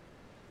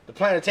 The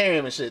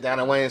planetarium and shit down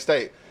in Wayne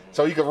State.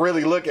 So you could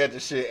really look at the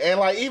shit, and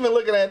like even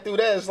looking at it through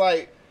that, it's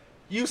like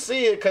you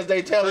see it because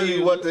they telling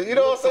you what the, you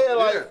know what I'm saying?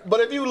 Like, Yeah. but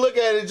if you look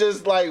at it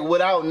just like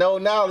without no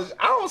knowledge,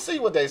 I don't see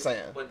what they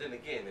saying. But then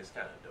again, it's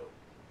kind of dope.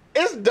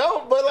 It's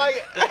dope, but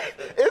like,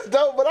 it's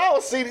dope, but I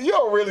don't see, you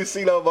don't really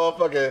see no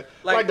motherfucking,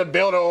 like the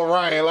builder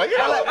Orion. Like, you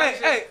know,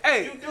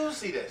 Hey. You do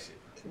see that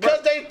shit.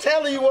 because they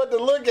telling you what to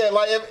look at.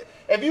 Like,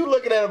 if you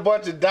looking at a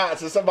bunch of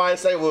dots and somebody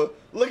say, well,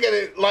 look at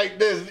it like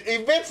this,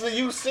 eventually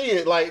you see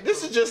it. Like,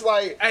 this is just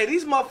like, Hey,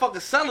 these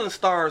motherfuckers selling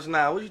stars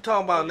now. What you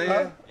talking about, nigga?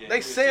 Huh? Yeah, They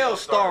you sell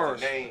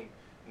stars.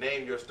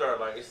 Name your star.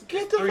 Like it's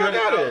Get the fuck 300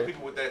 outta here.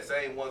 people with that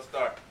same one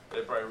star. They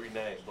probably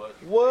rename, but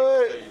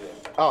what? they tell you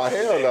that. Oh,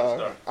 hell Name no.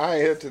 star. I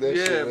ain't hip to that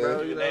Yeah, shit, bro.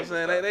 man. You know what I'm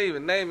saying? They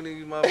even naming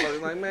these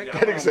motherfuckers like, man, Yeah.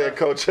 That nigga said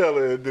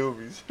Coachella and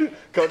Doobies.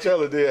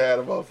 Coachella did have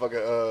a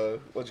motherfucking,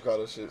 what you call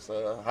those shits,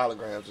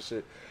 holograms and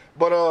shit.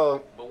 But,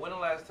 But when the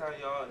last time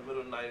y'all in the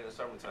middle of the night in the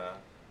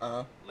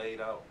summertime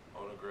laid out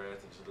on the grass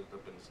and just looked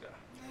up in the sky?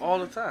 all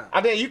the time.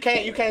 I think you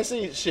can't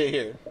see shit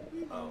here.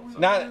 Oh, so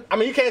Not, I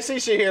mean, you can't see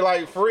shit here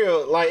like for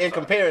real, like in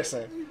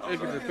comparison. If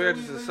you compare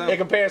this to In something.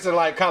 comparison,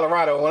 like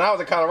Colorado. When I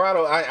was in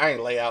Colorado, I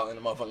ain't lay out in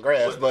the motherfucking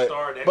grass, but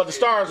the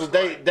stars was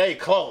they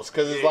close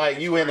because it's Yeah, like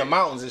you in the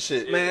mountains and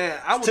shit. Man,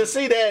 I To was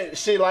see that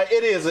shit, like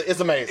it's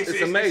amazing.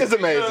 It's amazing. It's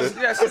amazing.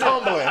 Yes, It's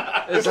humbling.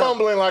 It's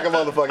humbling like a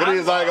motherfucker. It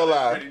is. I ain't gonna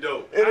lie. pretty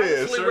dope. It is.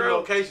 Honestly, Certain bro.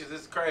 locations,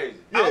 it's crazy.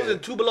 I was Yeah. in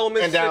Tupelo, And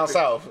Mississippi. down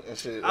south and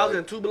shit. I was like-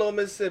 in Tupelo,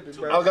 Mississippi, I was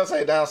bro. gonna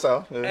say down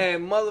south. Yeah.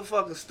 And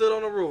motherfucker stood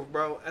on the roof,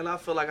 bro, and I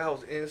feel like I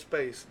was in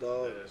space,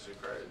 dog. Yeah, that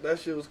shit crazy. That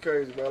shit was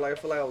crazy, bro. Like I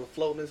feel like I was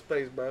floating in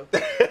space, bro.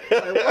 Like,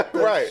 what the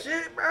Right.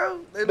 shit, bro?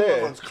 That Yeah.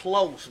 motherfucker's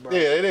close, bro. Yeah,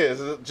 it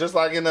is. Just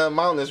like in the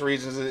mountainous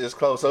regions, it's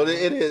close. So it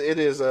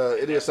is something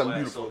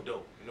That's beautiful. so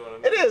dope. You know what I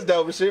mean? It is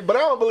dope and shit, but I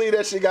don't believe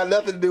that shit got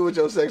nothing to do with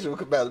your sexual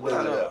compatibility.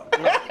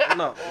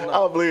 No. I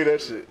don't believe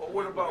that shit. But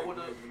what about with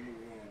the? Man,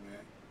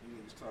 you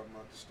niggas talking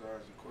about the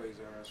stars and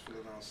quasars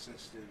feeling all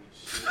sensitive and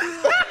shit.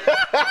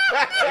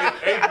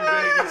 Hey, you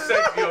better get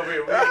sexy over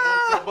here. We ain't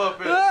gonna jump up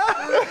here.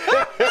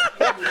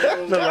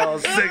 Look all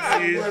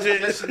sexy and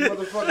shit. Listen,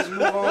 motherfuckers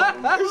move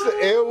on. It's the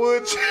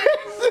Elwood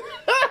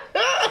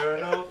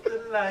Turn off the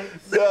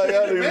lights. y'all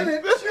niggas,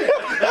 Minute, shit.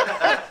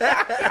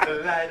 The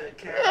light of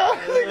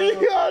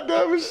candle. y'all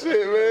dumb as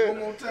shit, One man.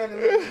 more time, the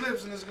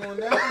lips and it's going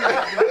down. Talking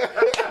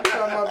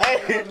about the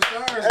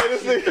stars Hey,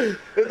 and shit.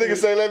 this nigga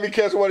say, let me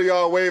catch one of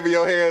y'all waving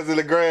your hands in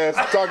the grass,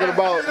 talking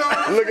about,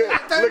 look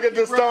at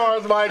the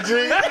stars, my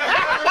G.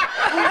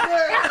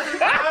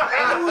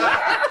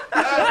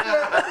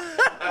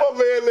 My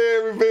man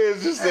Larry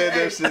Revenge just said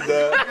that shit,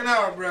 dog. Fucking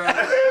out, bro.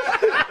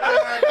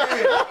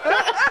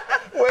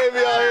 Wave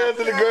your hands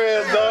in the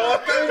grass,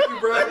 dog. Thank you,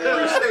 bro. I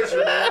appreciate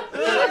you, man.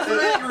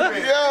 Thank you,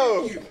 man.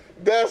 Yo, Thank you.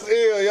 that's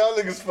ill. Y'all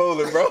niggas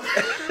fooling, bro.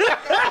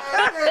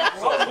 I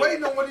was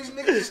waiting on when these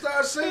niggas to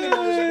start singing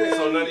on this shit.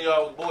 So none of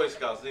y'all was Boy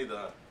Scouts neither,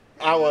 huh?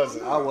 I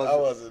wasn't.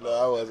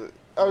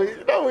 I mean,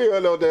 you know we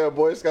ain't no damn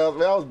Boy Scouts,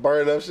 man. I was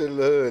burning up shit in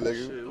the hood,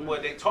 nigga.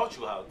 Well, they taught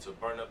you how to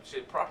burn up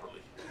shit properly.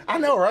 I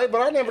know, right?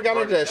 But I never got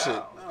into that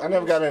shit. I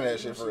never got into that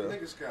shit for real.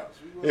 Nigga scouts.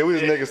 Yeah, we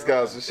was nigga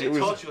scouts and They shit. We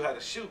taught was, you how to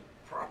shoot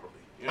properly.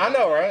 You I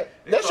know, right?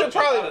 They That taught shit you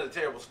a lot probably of the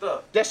terrible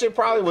stuff. that shit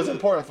probably was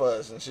important for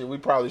us and shit. We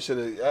probably should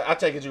have. I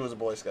take it you was a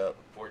Boy Scout.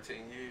 14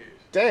 years.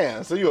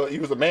 Damn, so you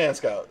was a man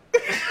scout.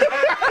 Look,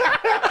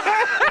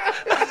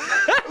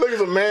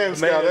 it's a man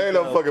scout. There ain't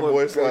no fucking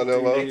Boy Scout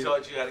no more. They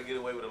taught you how to get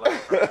away with a lot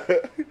of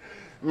crime.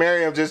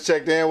 Miriam just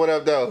checked in. What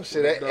up, though?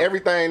 Shit,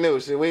 everything new.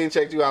 Shit, we ain't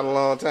checked you out in a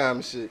long time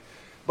and shit.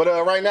 But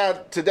right now,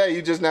 today,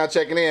 you just now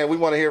checking in. We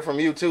want to hear from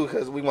you, too,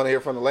 because we want to hear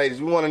from the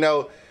ladies. We want to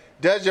know,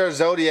 does your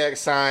Zodiac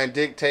sign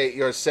dictate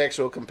your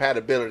sexual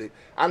compatibility?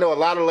 I know a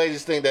lot of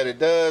ladies think that it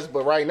does,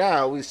 but right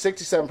now,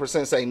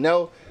 67% say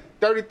no,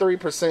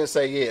 33%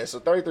 say yes. So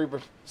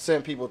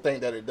 33% people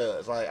think that it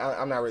does. Like,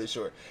 I'm not really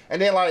sure.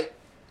 And then, like,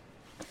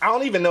 I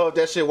don't even know if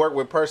that shit work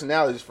with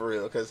personalities for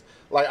real, because,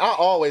 like, I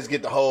always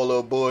get the whole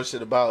little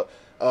bullshit about,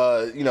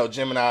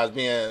 Geminis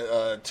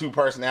being two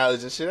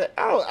personalities and shit.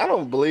 I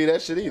don't believe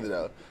that shit either,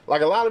 though.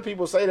 Like, a lot of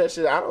people say that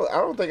shit. I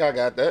don't think I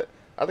got that.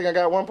 I think I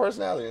got one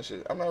personality and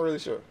shit. I'm not really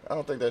sure. I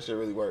don't think that shit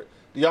really worked.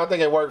 Do y'all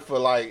think it worked for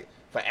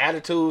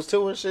attitudes,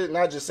 too, and shit?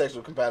 Not just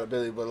sexual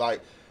compatibility, but,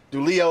 like,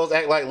 do Leos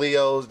act like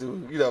Leos?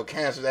 Do,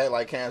 Cancers act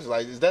like Cancers?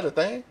 Like, is that a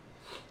thing?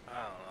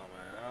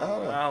 I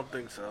don't know, man. I don't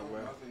think so, bro.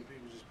 I think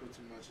people just put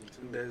too much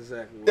into it. That's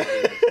exactly what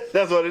it is.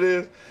 That's what it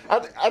is.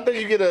 I think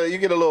you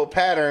get a little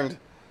pattern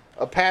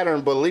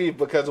belief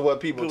because of what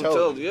people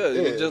told you. Yeah,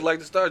 it's just like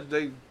the stars.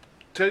 They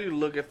tell you to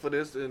look at for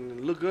this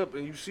and look up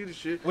and you see the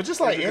shit. Well, just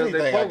like Because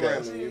anything, they I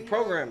programming guess. you. You're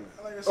programming.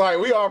 Like I said, Like,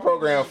 we are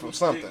programmed from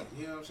something.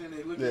 You know what I'm saying?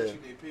 They look Yeah. at you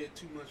and they pay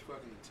too much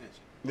fucking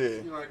attention.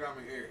 Yeah. You know, like I'm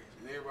an Aries,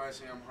 and everybody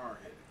say I'm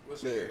hard-headed.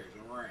 What's an Yeah. Aries?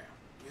 A ram.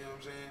 You know what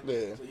I'm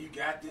saying? Yeah. So you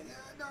got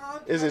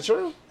the... Is it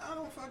true? I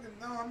don't fucking...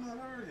 No, I'm not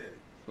hard-headed.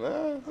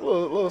 Nah, a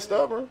little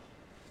stubborn.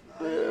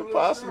 No, I'm a Yeah, little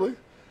possibly. stubborn.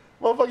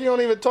 Motherfucker, you don't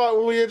even talk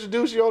when we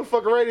introduce you on the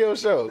fucking radio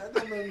show. That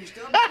don't make me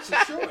stubborn. It's a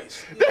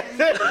choice. You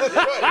know what I'm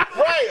saying?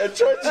 Right, a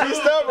choice to be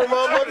stubborn,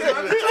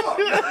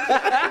 motherfucker.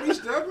 Not be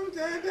stubborn,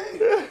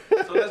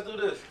 damn. So let's do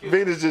this.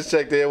 Venus just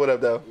checked in. What up,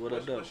 though? What I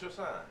What's your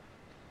sign?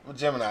 I'm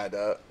Gemini,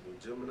 dog.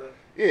 Gemini?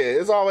 Yeah,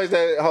 it's always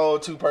that whole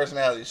two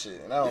personality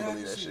shit, and I don't Yeah, I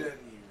believe can that see shit. that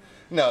in you,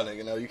 No,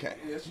 nigga, no, you can't.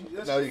 man. Yes,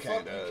 that's No, the you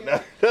can't, fuck dog. you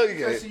No, no, you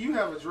Because, can't. see, you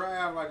have a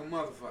drive like a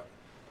motherfucker,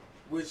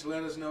 which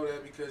let us know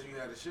that because you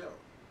had a show.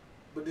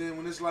 But then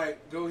when it's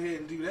like, go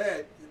ahead and do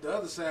that, the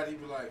other side, he'd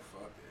be like,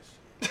 fuck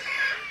this shit.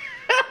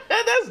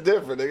 That's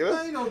different, nigga.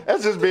 Man, you know-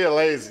 That's just being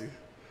lazy.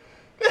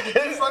 Two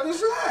fucking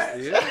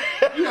sides.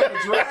 Yeah. You have a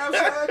drive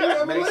side, you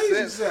have a Makes lazy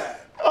sense. side.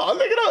 Oh,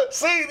 look at that.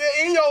 See,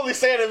 he only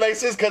saying it makes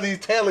sense because he's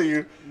telling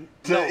you.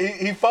 No.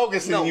 He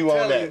focusing No, you on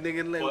tell that. you,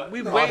 nigga, What?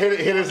 we Oh, wait. hit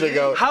this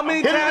nigga. How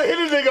many Hit times?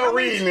 this nigga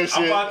reading this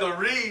I'm shit. about to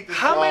read this.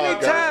 How many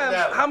God.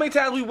 times? How many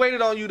times we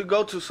waited on you to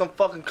go to some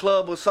fucking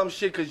club or some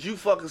shit because you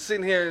fucking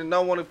sitting here and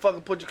don't want to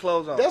fucking put your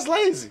clothes on? That's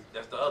lazy.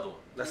 That's the other one.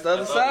 That's the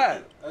other That's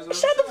side. That's what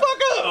Shut the I'm saying.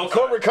 fuck I'm up.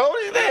 sorry. Corporate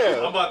Cody, I'm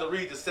damn. about to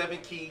read the 7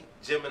 key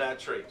Gemini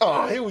traits.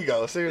 Oh, here we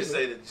go. They Seriously.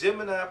 say the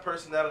Gemini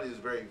personality is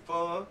very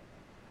fun,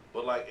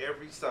 but like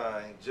every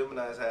sign,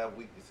 Geminis have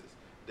weaknesses.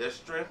 Their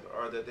strengths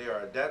are that they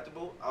are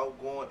adaptable,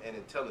 outgoing, and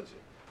intelligent.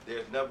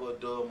 There's never a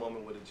dull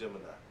moment with a Gemini.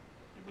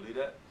 You believe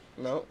that?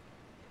 No.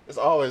 It's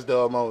always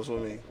dull moments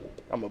with me.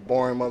 I'm a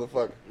boring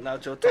motherfucker.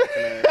 Not your talking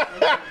ass.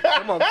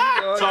 Come on,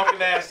 keep going.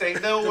 Talking ass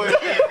ain't nowhere.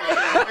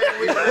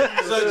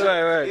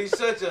 Right. He's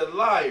such a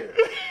liar.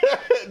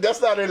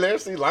 That's not in there.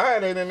 See,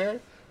 lying ain't in there.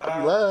 I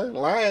be lying.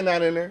 Lying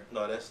not in there.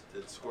 No, that's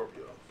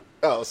Scorpio.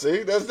 Oh,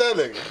 see? That's that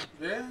nigga.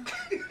 Yeah.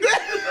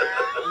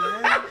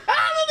 man.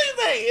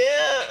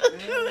 Yeah.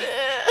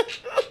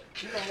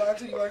 He gonna lie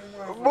to you like a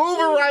motherfucker.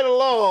 Moving right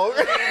along.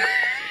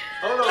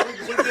 Hold on, we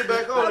get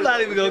back on. I'm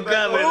not even gonna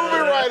comment.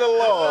 Moving right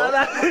along.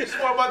 It's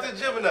more about the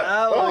Gemini.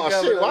 Oh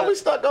shit! Why we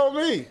stuck on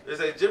me? They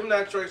say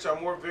Gemini traits are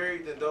more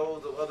varied than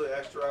those of other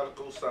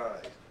astrological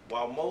signs.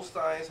 While most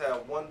signs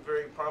have one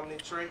very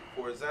prominent trait,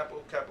 for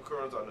example,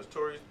 Capricorns are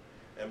notorious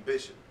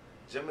ambition.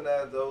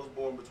 Gemini, those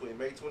born between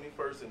May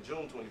 21st and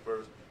June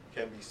 21st,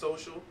 can be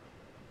social,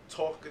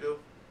 talkative,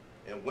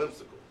 and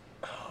whimsical.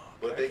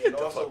 But they can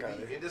also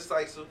be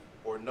indecisive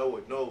or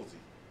nosy.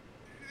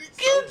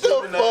 Get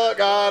the fuck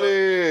out of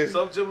here.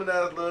 Some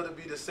Geminis love to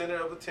be the center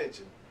of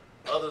attention.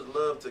 Others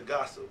love to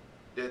gossip.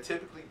 They're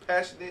typically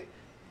passionate,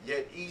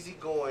 yet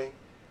easygoing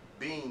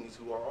beings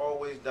who are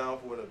always down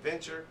for an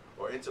adventure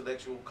or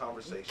intellectual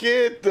conversation.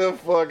 Get the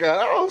fuck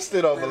out. I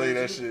still don't believe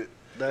that shit.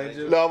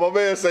 No, my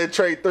man say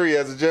trait 3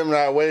 as a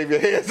Gemini, wave your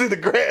hands in the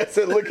grass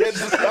and look at the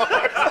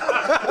stars.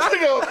 You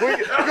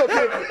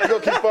gonna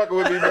keep fucking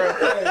with me, bro.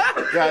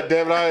 God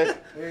damn it,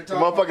 the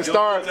motherfucking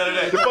stars.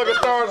 The fucking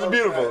stars are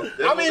beautiful.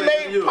 I mean,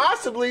 maybe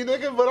possibly,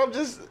 nigga, but I'm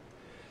just.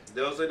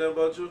 They don't say nothing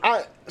about you?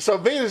 So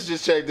Venus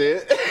just checked in.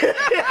 Read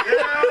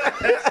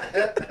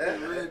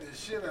the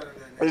shit out of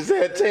that. She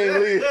said Team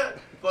Lee.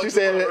 She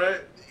said it.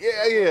 Right?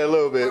 Yeah, a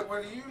little bit. What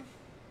are you?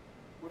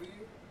 What are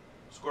you?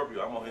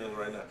 Scorpio, I'm on his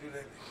right now. Do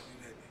that.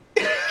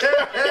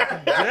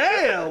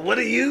 Damn, what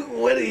are you?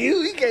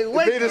 He can't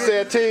wait. Venus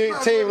said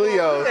Team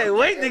Leo. He can't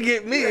wait to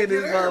get me in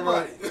this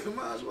motherfucker.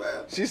 Might as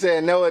well. She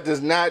said, "No, it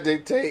does not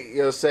dictate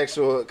your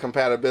sexual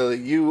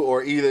compatibility. You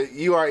are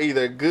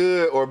either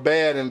good or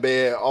bad in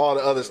bed. All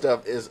the other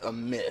stuff is a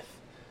myth."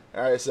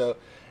 All right, so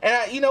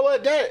you know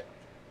what?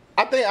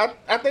 I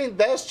think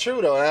that's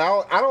true though. And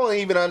I don't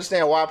even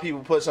understand why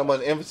people put so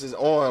much emphasis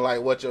on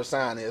like what your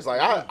sign is.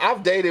 Like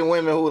I've dated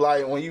women who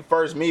like when you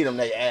first meet them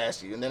they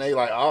ask you, and then they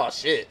like, "Oh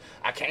shit,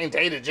 I can't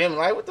date a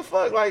Gemini." Like what the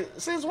fuck? Like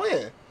since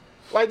when?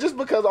 Like just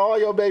because all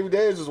your baby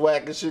daddies was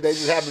whack and shit, they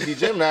just happen to be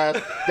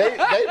Geminis. they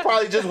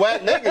probably just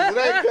whack niggas. It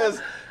ain't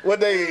because what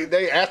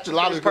they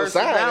astrological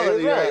sign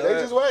is, right? They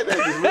just whack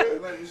niggas,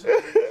 man. Like you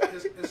said,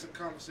 it's a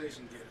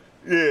conversation getter.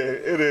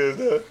 Yeah, it is.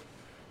 Though.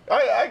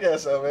 I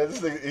guess so, man.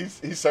 This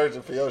nigga, he's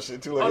searching for your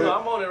shit too. Oh, no,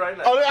 I'm on it right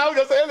now. Oh, I was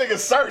gonna say that nigga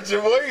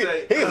searching,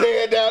 boy. He's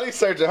head down. He's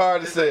searching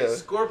hard to sell.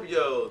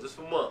 Scorpios, just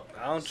for month.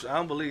 I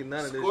don't believe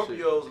none of this shit.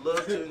 Scorpios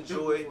love to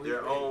enjoy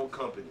their own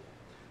company,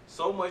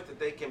 so much that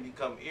they can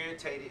become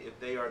irritated if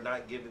they are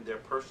not given their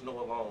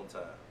personal alone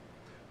time.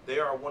 They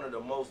are one of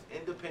the most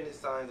independent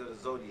signs of the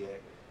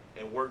zodiac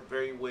and work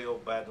very well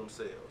by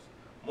themselves.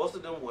 Most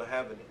of them will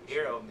have an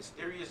air of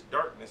mysterious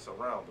darkness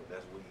around them.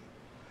 That's weird.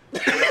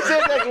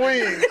 That's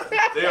weed.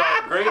 They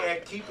are great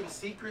at keeping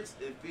secrets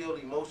and feel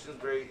emotions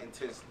very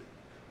intensely.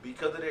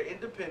 Because of their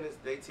independence,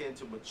 they tend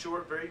to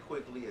mature very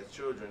quickly as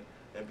children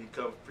and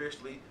become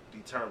fiercely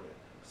determined,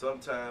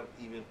 sometimes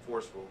even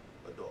forceful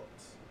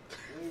adults.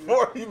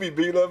 Boy, he be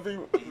beating up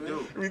people. He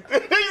do. He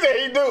said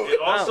he do. It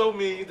also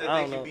means that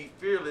I they don't can be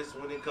fearless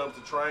when it comes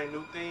to trying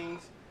new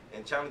things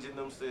and challenging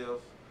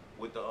themselves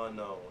with the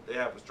unknown. They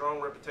have a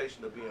strong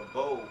reputation of being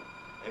bold,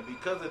 and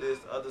because of this,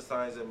 other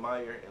signs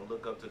admire and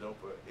look up to them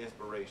for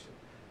inspiration.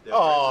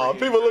 Oh,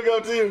 people look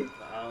up to you.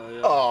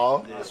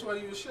 Oh, Yeah. That's why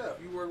you a chef.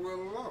 You work well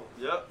alone.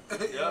 Yep. You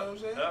know what I'm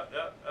saying? Yep.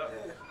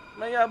 Yeah.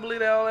 Man, y'all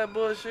believe all that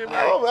bullshit, man?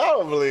 I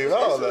don't believe. I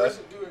don't know.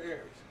 Listen, do it, Aries.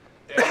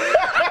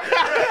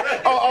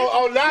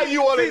 Now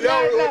you want to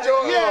know what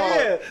your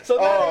Yeah.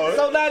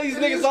 So now these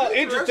niggas all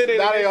interested in it.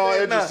 Now they all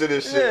interested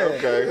in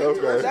shit. Yeah.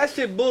 Okay. That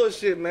shit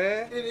bullshit,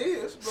 man. It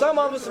is. but Some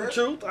of it's it's some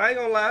interesting. truth. I ain't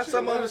gonna lie.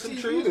 Some of it's some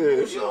truth.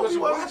 You don't be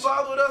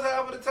bothered with us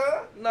half of the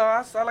time. No,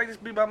 I like to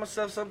be by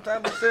myself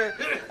sometimes.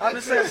 I'm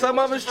just saying some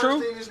of it's First true.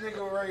 thing this nigga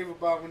will rave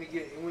about when he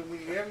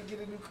ever get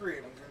a new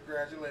crib. And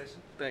congratulations.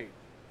 Thank you.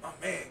 My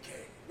man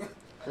came.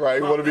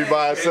 Right, you want to be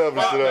by himself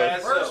and shit.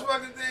 It's First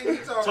fucking thing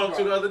he talking Talked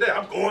to the about. other day.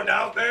 I'm going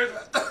downstairs,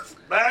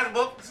 buying a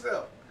book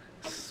myself.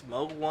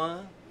 Smoke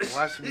one,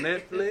 watch some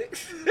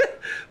Netflix,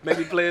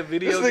 maybe play a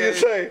video This nigga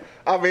game. say,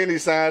 I'm any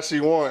sign she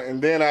want,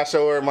 and then I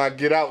show her my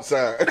get out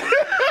sign. This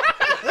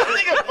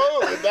nigga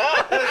fooling,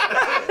 dog.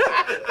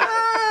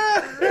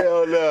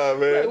 Hell no,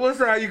 Hey, man. what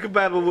sign you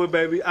compatible with,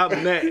 baby?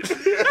 I'm next.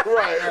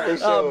 Right, for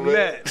sure, I'm man.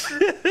 next.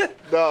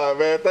 Nah,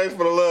 man, thanks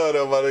for the love,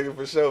 though, my nigga,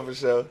 for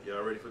sure.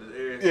 Y'all ready for this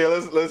Aries? Yeah,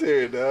 let's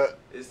hear it, dog.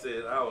 It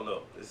said, I don't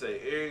know. It said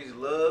Aries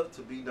love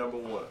to be number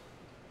one.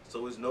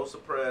 So it's no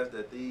surprise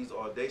that these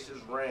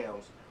audacious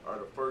rams are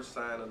the first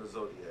sign of the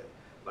zodiac.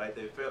 Like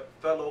their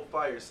fellow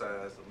fire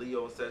signs,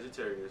 Leo and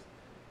Sagittarius,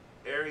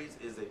 Aries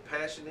is a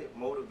passionate,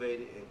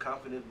 motivated, and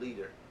confident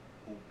leader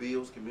who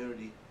builds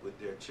community with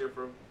their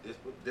cheerful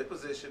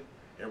disposition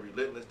and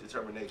relentless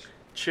determination.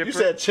 Chipper. You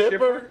said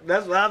chipper?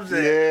 That's what I'm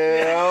saying.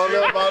 Yeah, I don't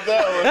know about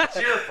that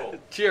one. Cheerful.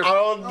 Chipper. I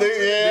don't think,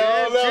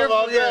 I don't know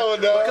about that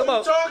one, dog. Come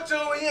on. Talk to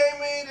him, he ain't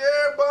mean to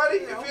everybody.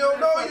 If you don't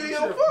know you, he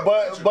don't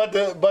fuck with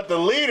you. But the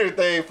leader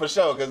thing for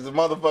sure, because the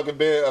motherfucker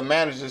been a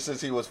manager since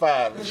he was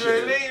 5 and You know what I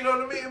shit. mean? You know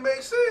what I mean? It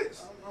makes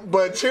sense. I'm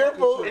but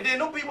cheerful. And then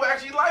them people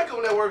actually like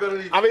them that work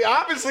underneath. I mean,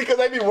 obviously, because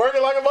they be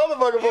working like a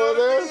motherfucker for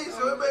us.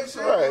 So it makes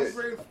sense. Right. It's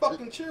very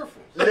fucking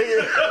cheerful.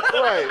 Nigga,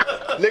 right.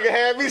 Nigga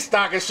had me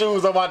stocking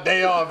shoes on my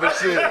day off and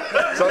shit.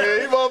 So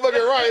yeah, he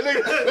motherfucking right.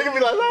 Nigga be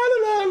like, la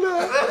la la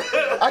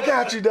la. I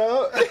got you,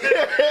 dog.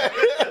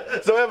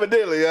 So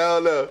evidently, I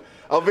don't know.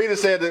 Oh, Vita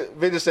said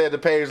the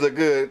page look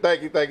good.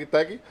 Thank you.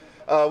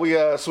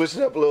 We switched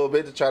it up a little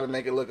bit to try to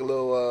make it look a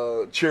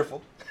little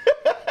cheerful.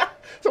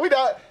 So we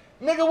thought,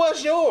 nigga,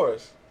 what's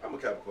yours? I'm a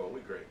Capricorn. We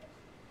great.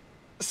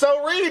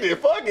 So read it.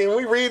 Fuck it.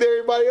 We read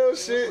everybody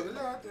else shit.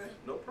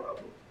 No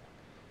problem.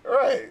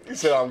 Right. He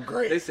said I'm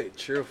great. They say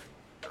cheerful.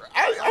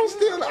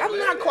 I'm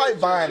not quite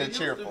buying the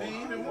cheerful.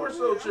 Even more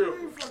so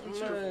cheerful.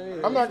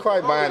 I'm not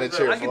quite buying the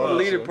cheerful. I get the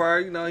leader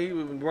part, you know, he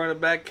was running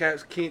back,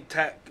 team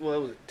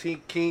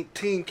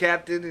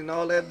captain and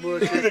all that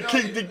bullshit. The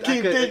keep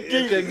get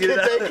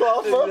that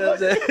cloth up.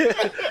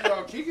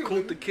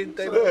 Cool the kid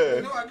thing.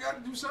 You know, I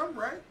got to do something,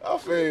 right? I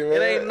feel you, man.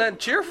 It ain't nothing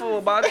cheerful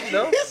about it,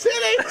 though. He said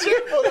ain't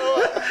cheerful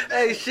though.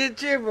 Ain't shit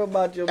cheerful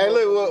about your. Hey,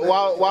 look,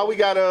 while we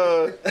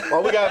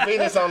got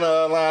Venus on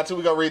the line too,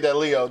 we gonna read that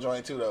Leo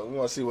joint too though. We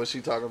want to see what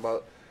she talking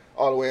about.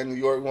 All the way in New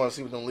York, we want to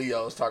see what them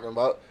Leos talking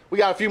about. We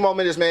got a few more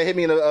minutes, man. Hit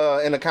me in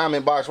the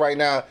comment box right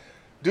now.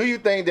 Do you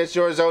think that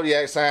your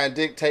zodiac sign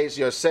dictates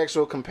your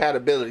sexual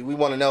compatibility? We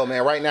want to know,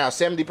 man. Right now,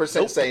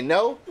 70% say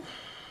no,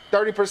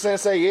 30%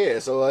 say yeah.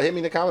 So hit me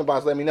in the comment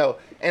box, let me know.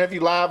 And if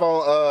you live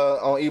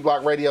on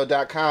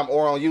eblockradio.com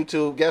or on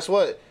YouTube, guess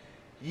what?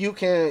 You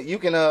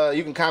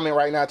can comment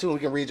right now too. We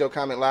can read your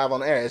comment live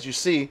on the air. As you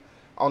see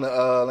on the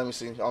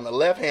on the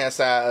left hand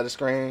side of the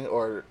screen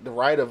or the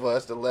right of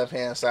us, the left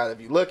hand side if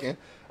you're looking.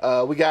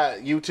 We got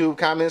YouTube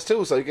comments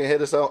too, so you can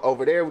hit us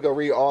over there. We go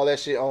read all that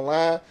shit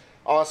online.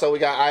 Also, we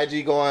got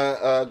IG going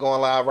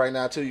live right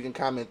now too. You can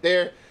comment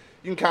there.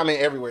 You can comment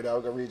everywhere, though.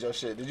 We're gonna read your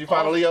shit. Did you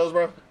find the Leos,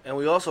 bro? And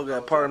we also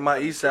got part of my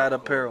East Side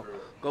apparel.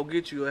 Go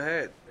get you a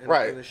hat and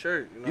a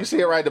shirt. You know you see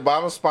it right at the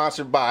bottom.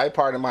 Sponsored by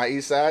Part of My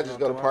East Side. Just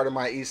go to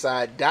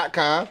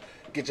partofmyeastside.com.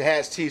 Get your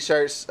hats,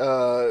 t-shirts.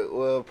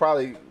 Well,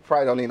 probably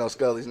don't need no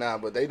Scullies now,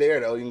 but they there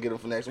though. You can get them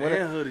for next winter.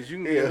 And hoodies. You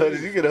can get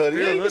hoodies. You get a hoodie.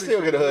 Yeah, you can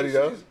still get a hoodie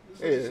though.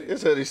 Yeah,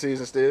 it's hoodie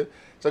season still.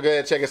 So go ahead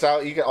and check us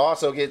out. You can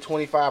also get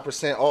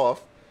 25%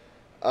 off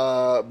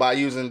by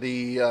using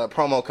the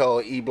promo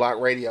code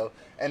eblockradio.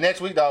 And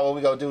next week, dog, what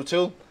we gonna do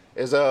too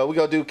is we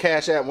gonna do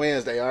Cash App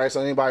Wednesday. All right, so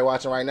anybody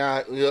watching right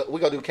now, we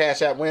gonna do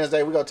Cash App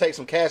Wednesday. We gonna take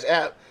some Cash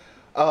App,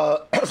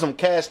 some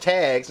cash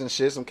tags and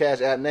shit, some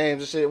Cash App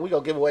names and shit. We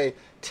gonna give away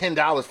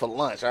 $10 for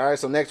lunch. All right,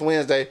 so next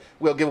Wednesday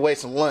we'll give away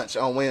some lunch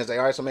on Wednesday.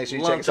 All right, so make sure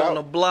you check us out. Lunch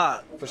on the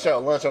block. For sure,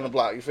 lunch on the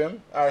block. You feel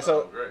me? All right,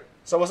 so great.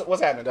 So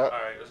what's happening, dog? All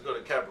right, let's go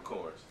to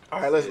Capricorns.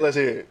 All right, let's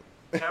hear it.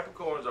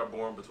 Capricorns are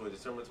born between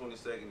December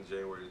 22nd and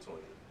January 20th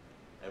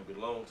and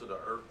belong to the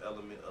earth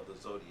element of the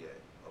zodiac,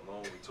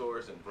 along with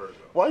Taurus and Virgo.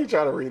 Why you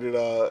trying to read it?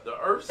 The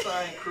earth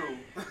sign crew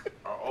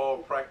are all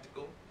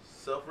practical,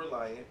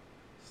 self-reliant,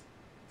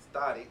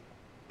 stoic,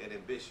 and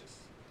ambitious.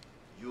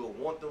 You will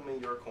want them in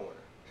your corner,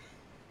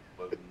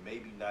 but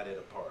maybe not at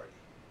a party.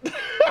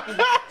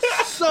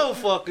 So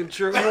fucking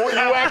true. You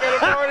whack at a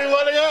party,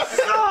 one of y'all?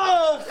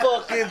 So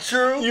fucking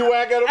true. You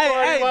whack at a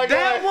party, my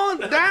guy?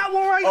 That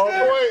one right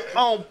there.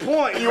 On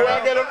point. You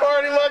whack at a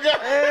party, my guy?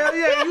 Hell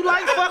yeah, you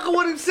like fucking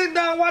with him sitting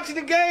down watching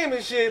the game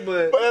and shit,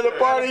 but at a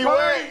party you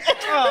whack.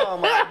 Oh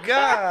my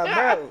god,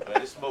 bro.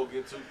 Man, this smoke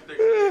get too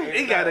thick.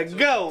 He gotta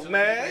go,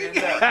 man. He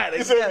gotta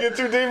You said get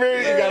too deep in?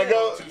 You gotta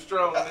go? Too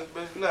strong in this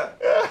bitch now.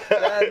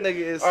 That nigga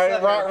is. All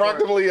right, rock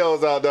them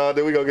Leos out, dog.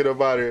 Then we gonna get up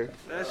out of here.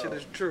 That shit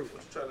is true.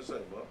 What you trying to say,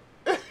 bro?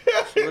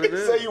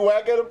 Say you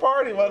whack at a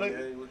party, mother.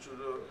 Hey, what you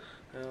doing?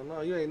 Hell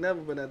no, you ain't never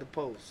been at the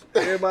post.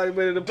 Everybody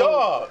been at the post.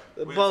 Dog.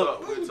 The We'll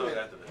post. talk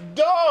after that.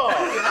 Dog.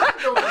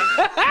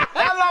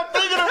 I'm not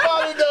thinking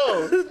about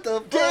it, though.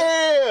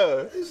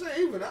 Damn. He said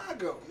even I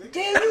go.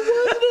 Damn,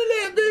 you wasn't in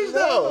that bitch,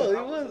 though. He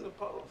I was wasn't. in the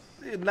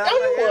post. Not Oh,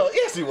 like he was.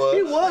 Yes, he was.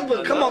 He was,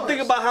 but come on,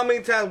 think about how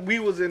many times we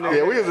was in there.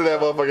 Yeah, we was in that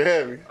motherfucker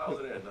heavy. I was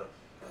in there enough.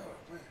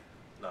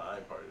 Nah, I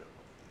ain't part of that.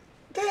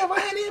 Damn, I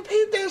hadn't even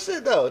peeped that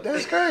shit, though.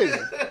 That's crazy.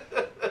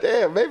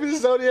 Damn, maybe the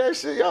Zodiac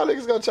shit, y'all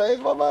niggas gonna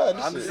change my mind.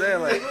 I'm just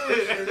saying, like,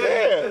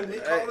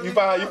 Damn. You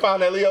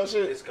found that Leo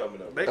shit? It's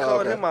coming up. they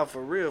called okay. him out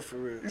for real, for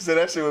real. You said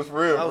that shit was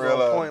for real, I was for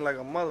real. on point like a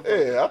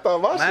motherfucker. Yeah, I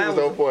thought my shit was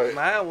on point.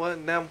 Mine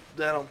wasn't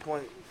that on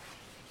point.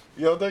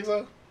 You don't think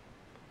so?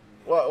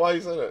 Why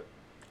you say that?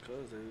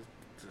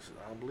 Cause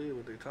I don't believe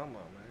what they talking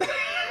about, man.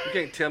 You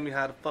can't tell me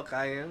how the fuck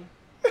I am.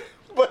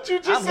 But you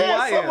just I'm who said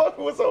I some am. of it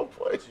was on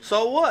point.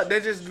 So what? They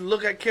just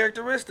look at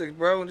characteristics,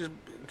 bro, and just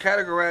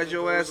categorize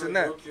your ass in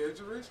that.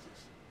 Characteristics.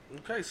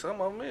 Okay,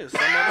 some of them is,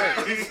 some of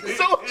them ain't.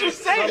 So what you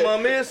saying? Some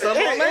of them is, some of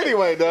them ain't.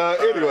 Anyway, dog.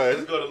 Anyway.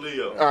 Let's go to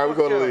Leo. All right, we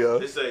go to Leo.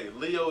 They say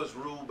Leo is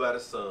ruled by the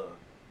sun,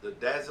 the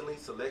dazzling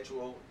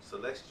celestial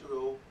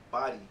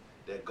body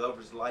that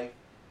governs life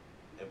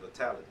and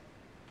vitality.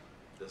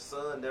 The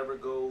sun never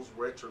goes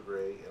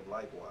retrograde, and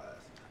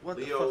likewise, What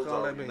the Leos fuck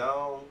all are that mean?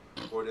 renowned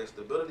for their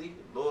stability,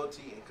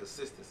 loyalty, and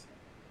consistency.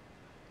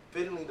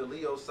 Fittingly, the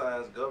Leo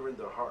signs govern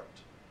their heart.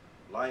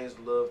 Lions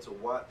love to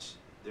watch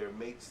their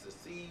mates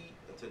succeed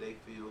until they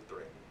feel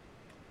threatened.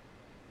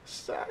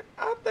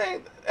 I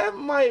think that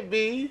might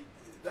be.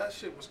 That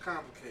shit was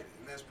complicated,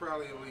 and that's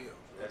probably a Leo.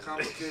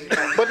 Complicated.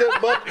 But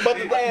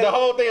the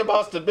whole thing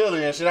about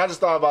stability and shit, I just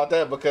thought about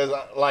that because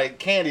like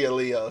Candy a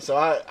Leo, so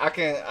I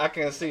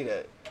can see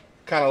that.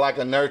 Kind of like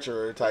a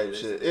nurturer type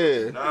shit.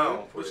 Yeah.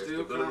 No, for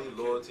stability,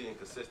 loyalty, and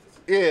consistency.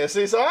 Yeah,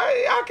 see, so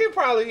I can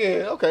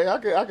probably, okay,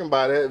 I can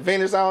buy that.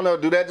 Venus, I don't know,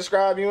 do that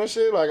describe you and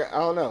shit? Like, I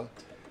don't know.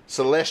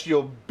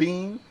 Celestial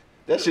being?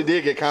 That shit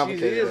did get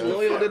complicated. She is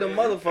loyal to the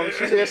motherfucker.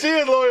 She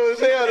is loyal as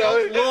hell,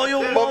 though.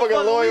 Loyal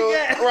motherfucker, loyal, we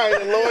got. right?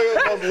 The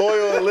most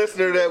loyal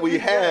listener that we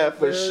have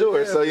for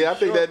sure. So yeah, I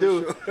think that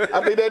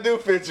do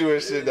fit you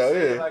and shit though.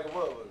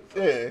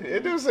 Yeah,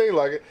 it do seem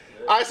like it.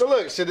 All right, so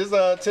look, shit, it's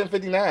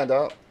 10:59,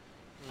 dog.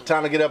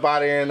 Time to get up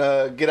out of here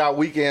and get our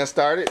weekend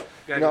started.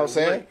 You know what I'm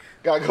saying?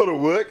 Gotta go to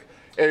work.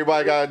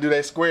 Everybody gotta do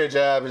their square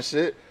job and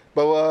shit.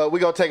 But we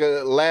gonna take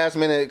a last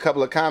minute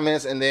couple of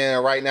comments, and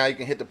then right now you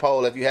can hit the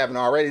poll if you haven't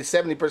already.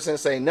 70%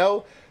 say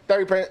no,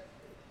 30%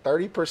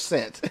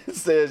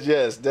 says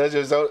yes. Does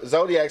your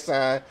zodiac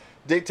sign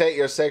dictate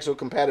your sexual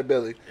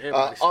compatibility?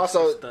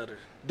 Also,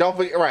 don't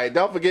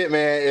forget,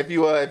 man. If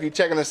you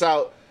checking us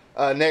out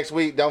next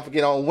week, don't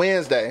forget on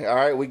Wednesday. All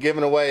right, we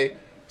giving away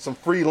some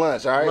free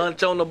lunch. All right,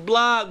 lunch on the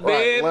block,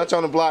 baby. Right, lunch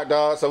on the block,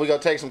 dog. So we gonna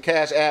take some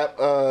cash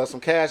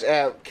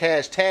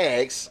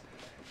tags.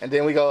 And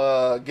then we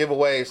go give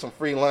away some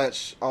free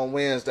lunch on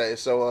Wednesday.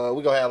 So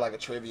we gonna have like a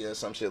trivia or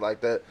some shit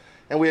like that.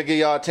 And we'll give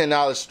y'all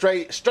 $10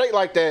 straight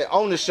like that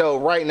on the show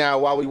right now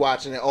while we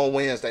watching it on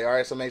Wednesday. All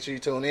right, so make sure you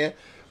tune in.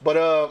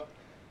 But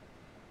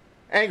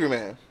Angry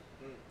Man,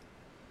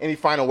 any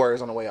final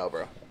words on the way out,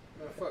 bro?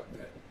 Man, fuck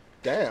that.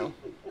 Damn.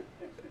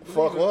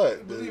 Fuck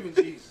what? Believe in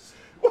Jesus.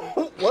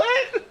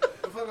 What?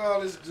 Fuck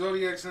all this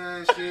zodiac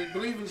sign shit.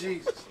 Believe in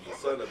Jesus. The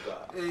Son of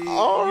God. Hey,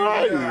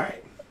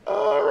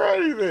 All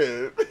righty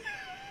then.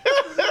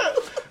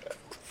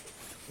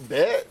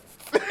 Bet.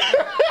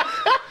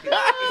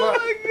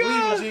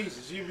 Believe in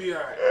Jesus. You be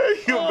all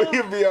right.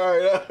 You be all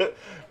right.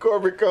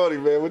 Corbin Cody,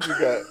 man, what you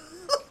got?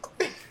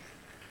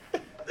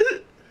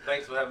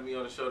 Thanks for having me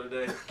on the show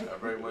today. I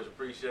very much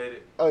appreciate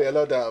it. Oh yeah,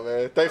 no doubt,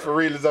 man. Thanks for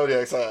reading the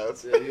zodiac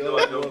signs. Yeah, you know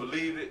I don't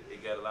believe it.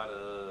 It got a lot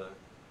of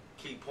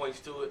key points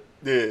to it.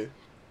 Yeah.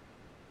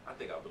 I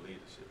think I believe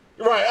this shit.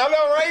 Right, I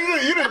know,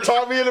 right? You didn't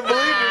talk me into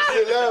believing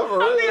shit now, for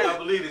real. I think I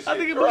believe this shit. I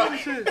think you believe this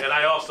shit. And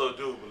I also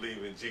do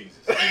believe in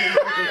Jesus.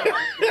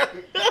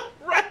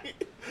 Right.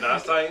 Now,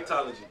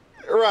 Scientology.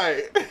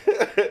 Right.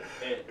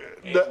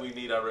 And we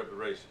need our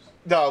reparations.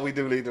 No, we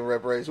do need the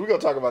reparations. We're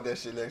going to talk about that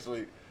shit next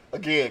week.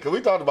 Again, because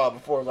we talked about it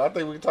before, but I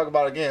think we can talk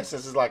about it again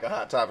since it's like a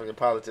hot topic in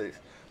politics.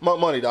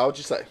 Money, dog, what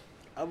you say?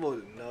 I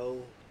voted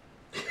no.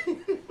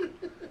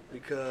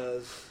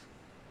 Because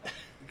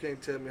you can't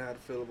tell me how to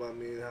feel about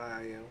me and how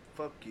I am.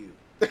 Fuck you.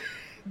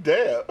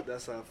 Damn.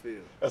 That's how I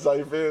feel. That's how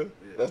you feel? Yeah.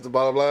 That's the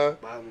bottom line?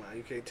 Bottom line.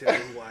 You can't tell me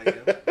who I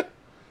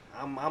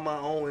am. I'm my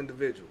own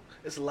individual.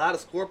 It's a lot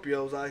of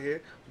Scorpios out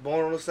here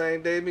born on the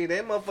same day as me. They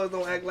motherfuckers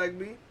don't act like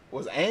me.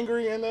 Was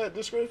angry in that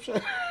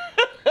description?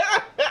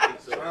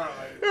 So,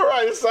 You're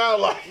right, it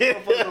sounds like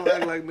it. Motherfuckers don't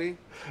act like me.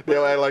 They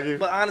don't act like you?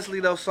 But honestly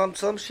though, some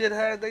shit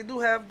they do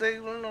have,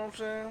 you know what I'm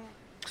saying,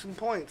 some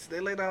points. They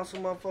lay down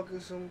some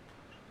motherfuckers,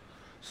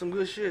 some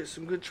good shit,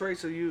 some good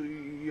traits of you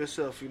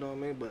yourself, you know what I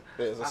mean? But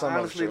Yeah, so I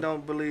honestly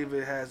don't believe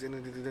it has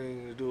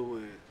anything to do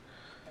with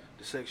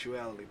the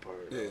sexuality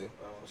part. Yeah. You know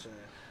what I'm saying?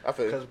 I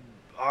feel Because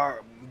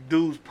our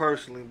dudes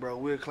personally, bro,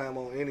 we'll climb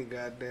on any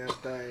goddamn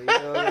thing. You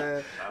know what I'm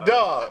saying?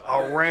 Dog.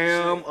 A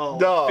ram, a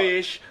Dog.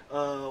 fish,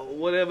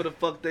 whatever the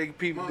fuck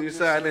people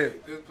decide there.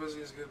 Good pussy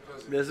is good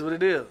pussy. That's what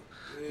it is.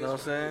 You know what I'm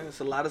saying? It's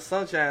a lot of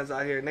sunshines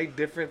out here, and they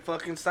different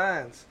fucking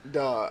signs.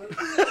 Dog.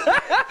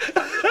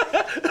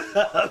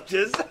 I'm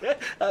just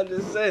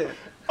saying.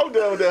 I'm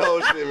done with that whole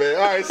shit, man.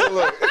 All right, so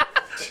look.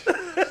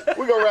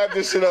 We're going to wrap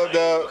this shit up,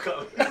 dog.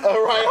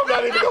 All right, I'm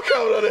not even going to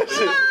comment on that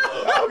shit.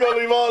 I'm going to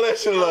leave all that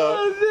shit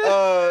alone.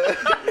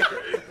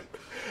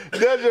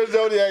 Does your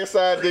zodiac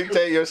sign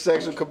dictate your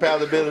sexual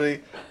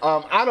compatibility?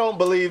 I don't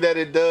believe that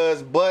it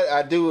does, but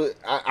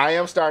I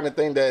am starting to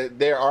think that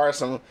there are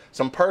some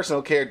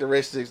personal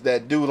characteristics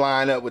that do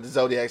line up with the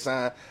zodiac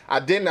sign. I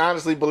didn't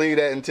honestly believe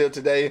that until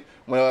today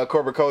when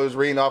Corporate Code was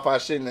reading off our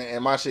shit,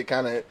 and my shit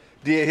kind of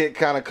did hit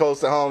kind of close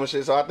to home and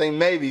shit. So I think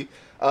maybe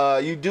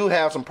you do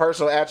have some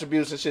personal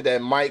attributes and shit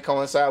that might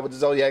coincide with the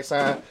zodiac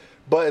sign.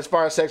 But as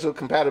far as sexual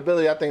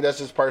compatibility, I think that's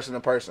just person to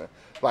person.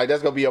 Like,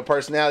 that's going to be your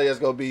personality. That's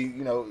going to be,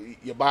 you know,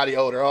 your body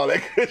odor, all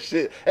that good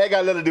shit. That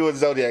got nothing to do with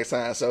zodiac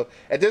sign. So,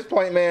 at this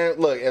point, man,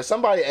 look, if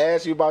somebody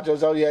asks you about your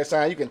zodiac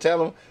sign, you can tell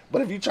them.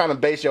 But if you're trying to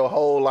base your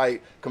whole,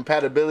 like,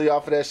 compatibility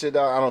off of that shit,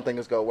 dog, I don't think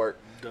it's going to work.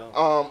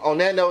 On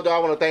that note, though, I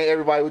want to thank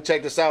everybody who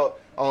checked us out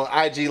on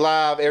IG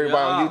Live,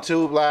 everybody on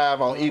YouTube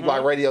Live, on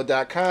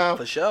eblockradio.com.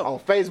 For sure. On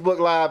Facebook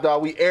Live,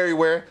 dog. We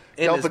everywhere.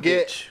 Don't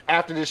forget,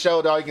 after the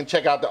show, dog, you can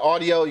check out the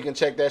audio. You can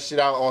check that shit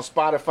out on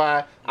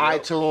Spotify,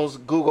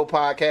 iTunes, Google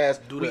Podcasts.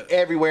 We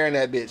everywhere in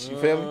that bitch. You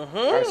feel me?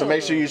 All right, so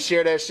make sure you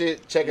share that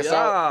shit. Check us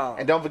out.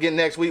 And don't forget,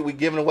 next week we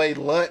giving away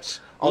lunch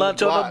on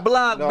the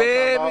block,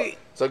 baby.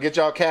 So get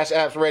y'all cash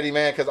apps ready,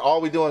 man, because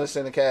all we doing is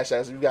sending cash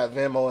apps. We got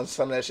Venmo and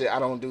some of that shit. I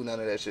don't do none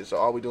of that shit, so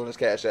all we doing is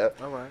cash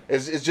app. All right.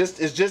 It's just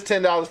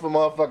 $10 for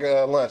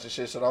motherfucking lunch and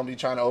shit, so don't be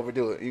trying to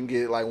overdo it. You can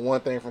get like one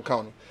thing from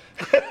Coney.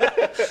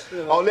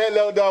 On that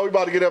note, dog, we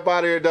about to get up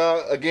out of here,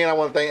 dog. Again, I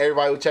want to thank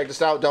everybody who checked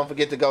us out. Don't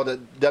forget to go to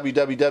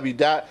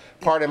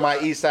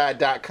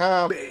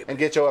www.pardonmyeastside.com and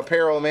get your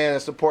apparel, man,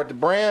 and support the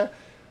brand.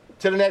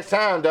 Till the next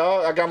time,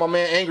 dog. I got my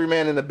man Angry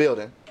Man in the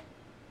building.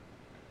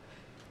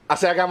 I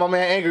said I got my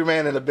man Angry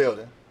Man in the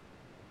building.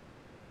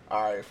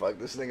 All right, fuck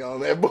this nigga on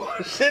that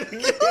bullshit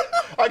again.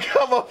 I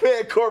got my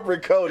man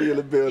Corporate Cody in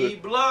the building.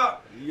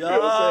 E-Block. You know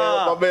what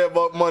I'm saying? My man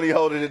Buck Money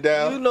holding it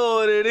down. You know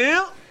what it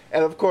is.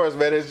 And of course,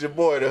 man, it's your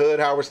boy, the Hood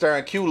Howard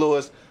Stern, Q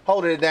Lewis,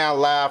 holding it down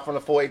live from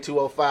the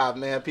 48205,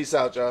 man. Peace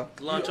out, y'all.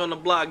 Lunch on the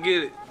block,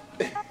 get it.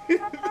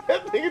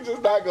 That nigga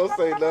just not gonna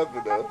say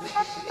nothing, though.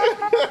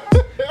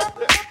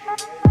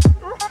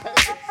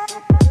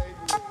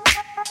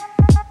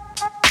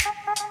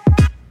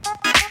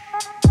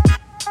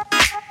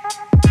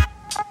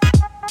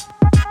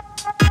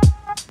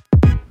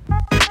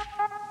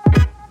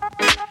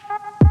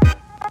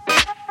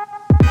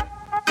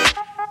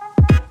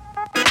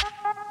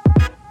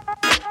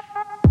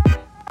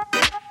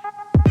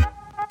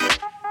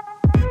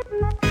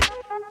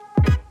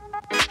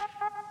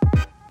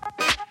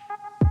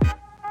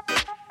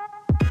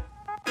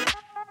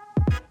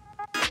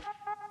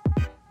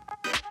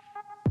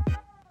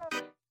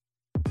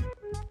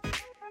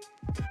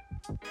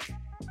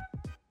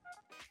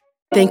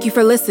 Thank you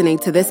for listening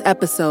to this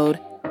episode.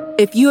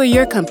 If you or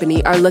your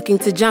company are looking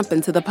to jump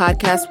into the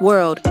podcast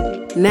world,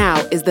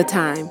 now is the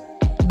time.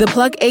 The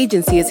Plug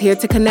Agency is here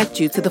to connect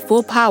you to the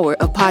full power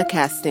of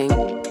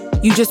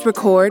podcasting. You just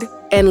record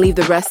and leave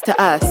the rest to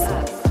us.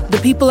 The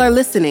people are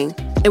listening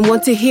and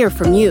want to hear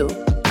from you.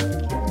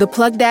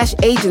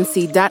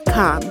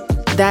 Theplug-agency.com.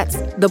 That's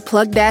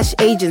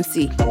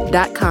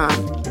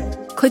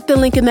theplug-agency.com. Click the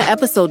link in the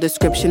episode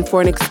description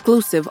for an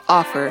exclusive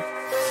offer.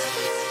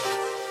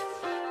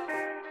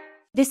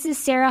 This is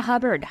Sarah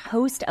Hubbard,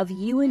 host of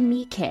You and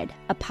Me Kid,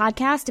 a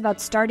podcast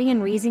about starting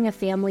and raising a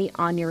family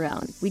on your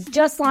own. We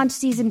just launched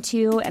season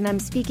 2, and I'm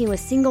speaking with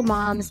single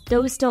moms,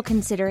 those still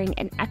considering,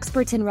 and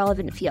experts in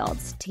relevant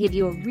fields to give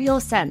you a real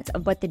sense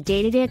of what the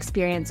day-to-day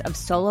experience of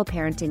solo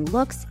parenting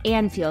looks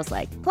and feels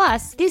like.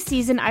 Plus, this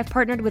season, I've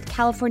partnered with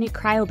California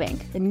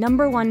Cryobank, the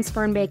 #1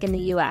 sperm bank in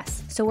the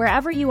U.S. So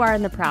wherever you are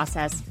in the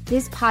process,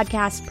 this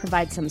podcast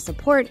provides some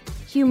support,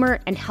 humor,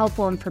 and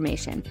helpful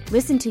information.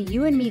 Listen to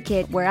You and Me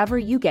Kid wherever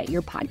you get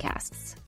your podcasts.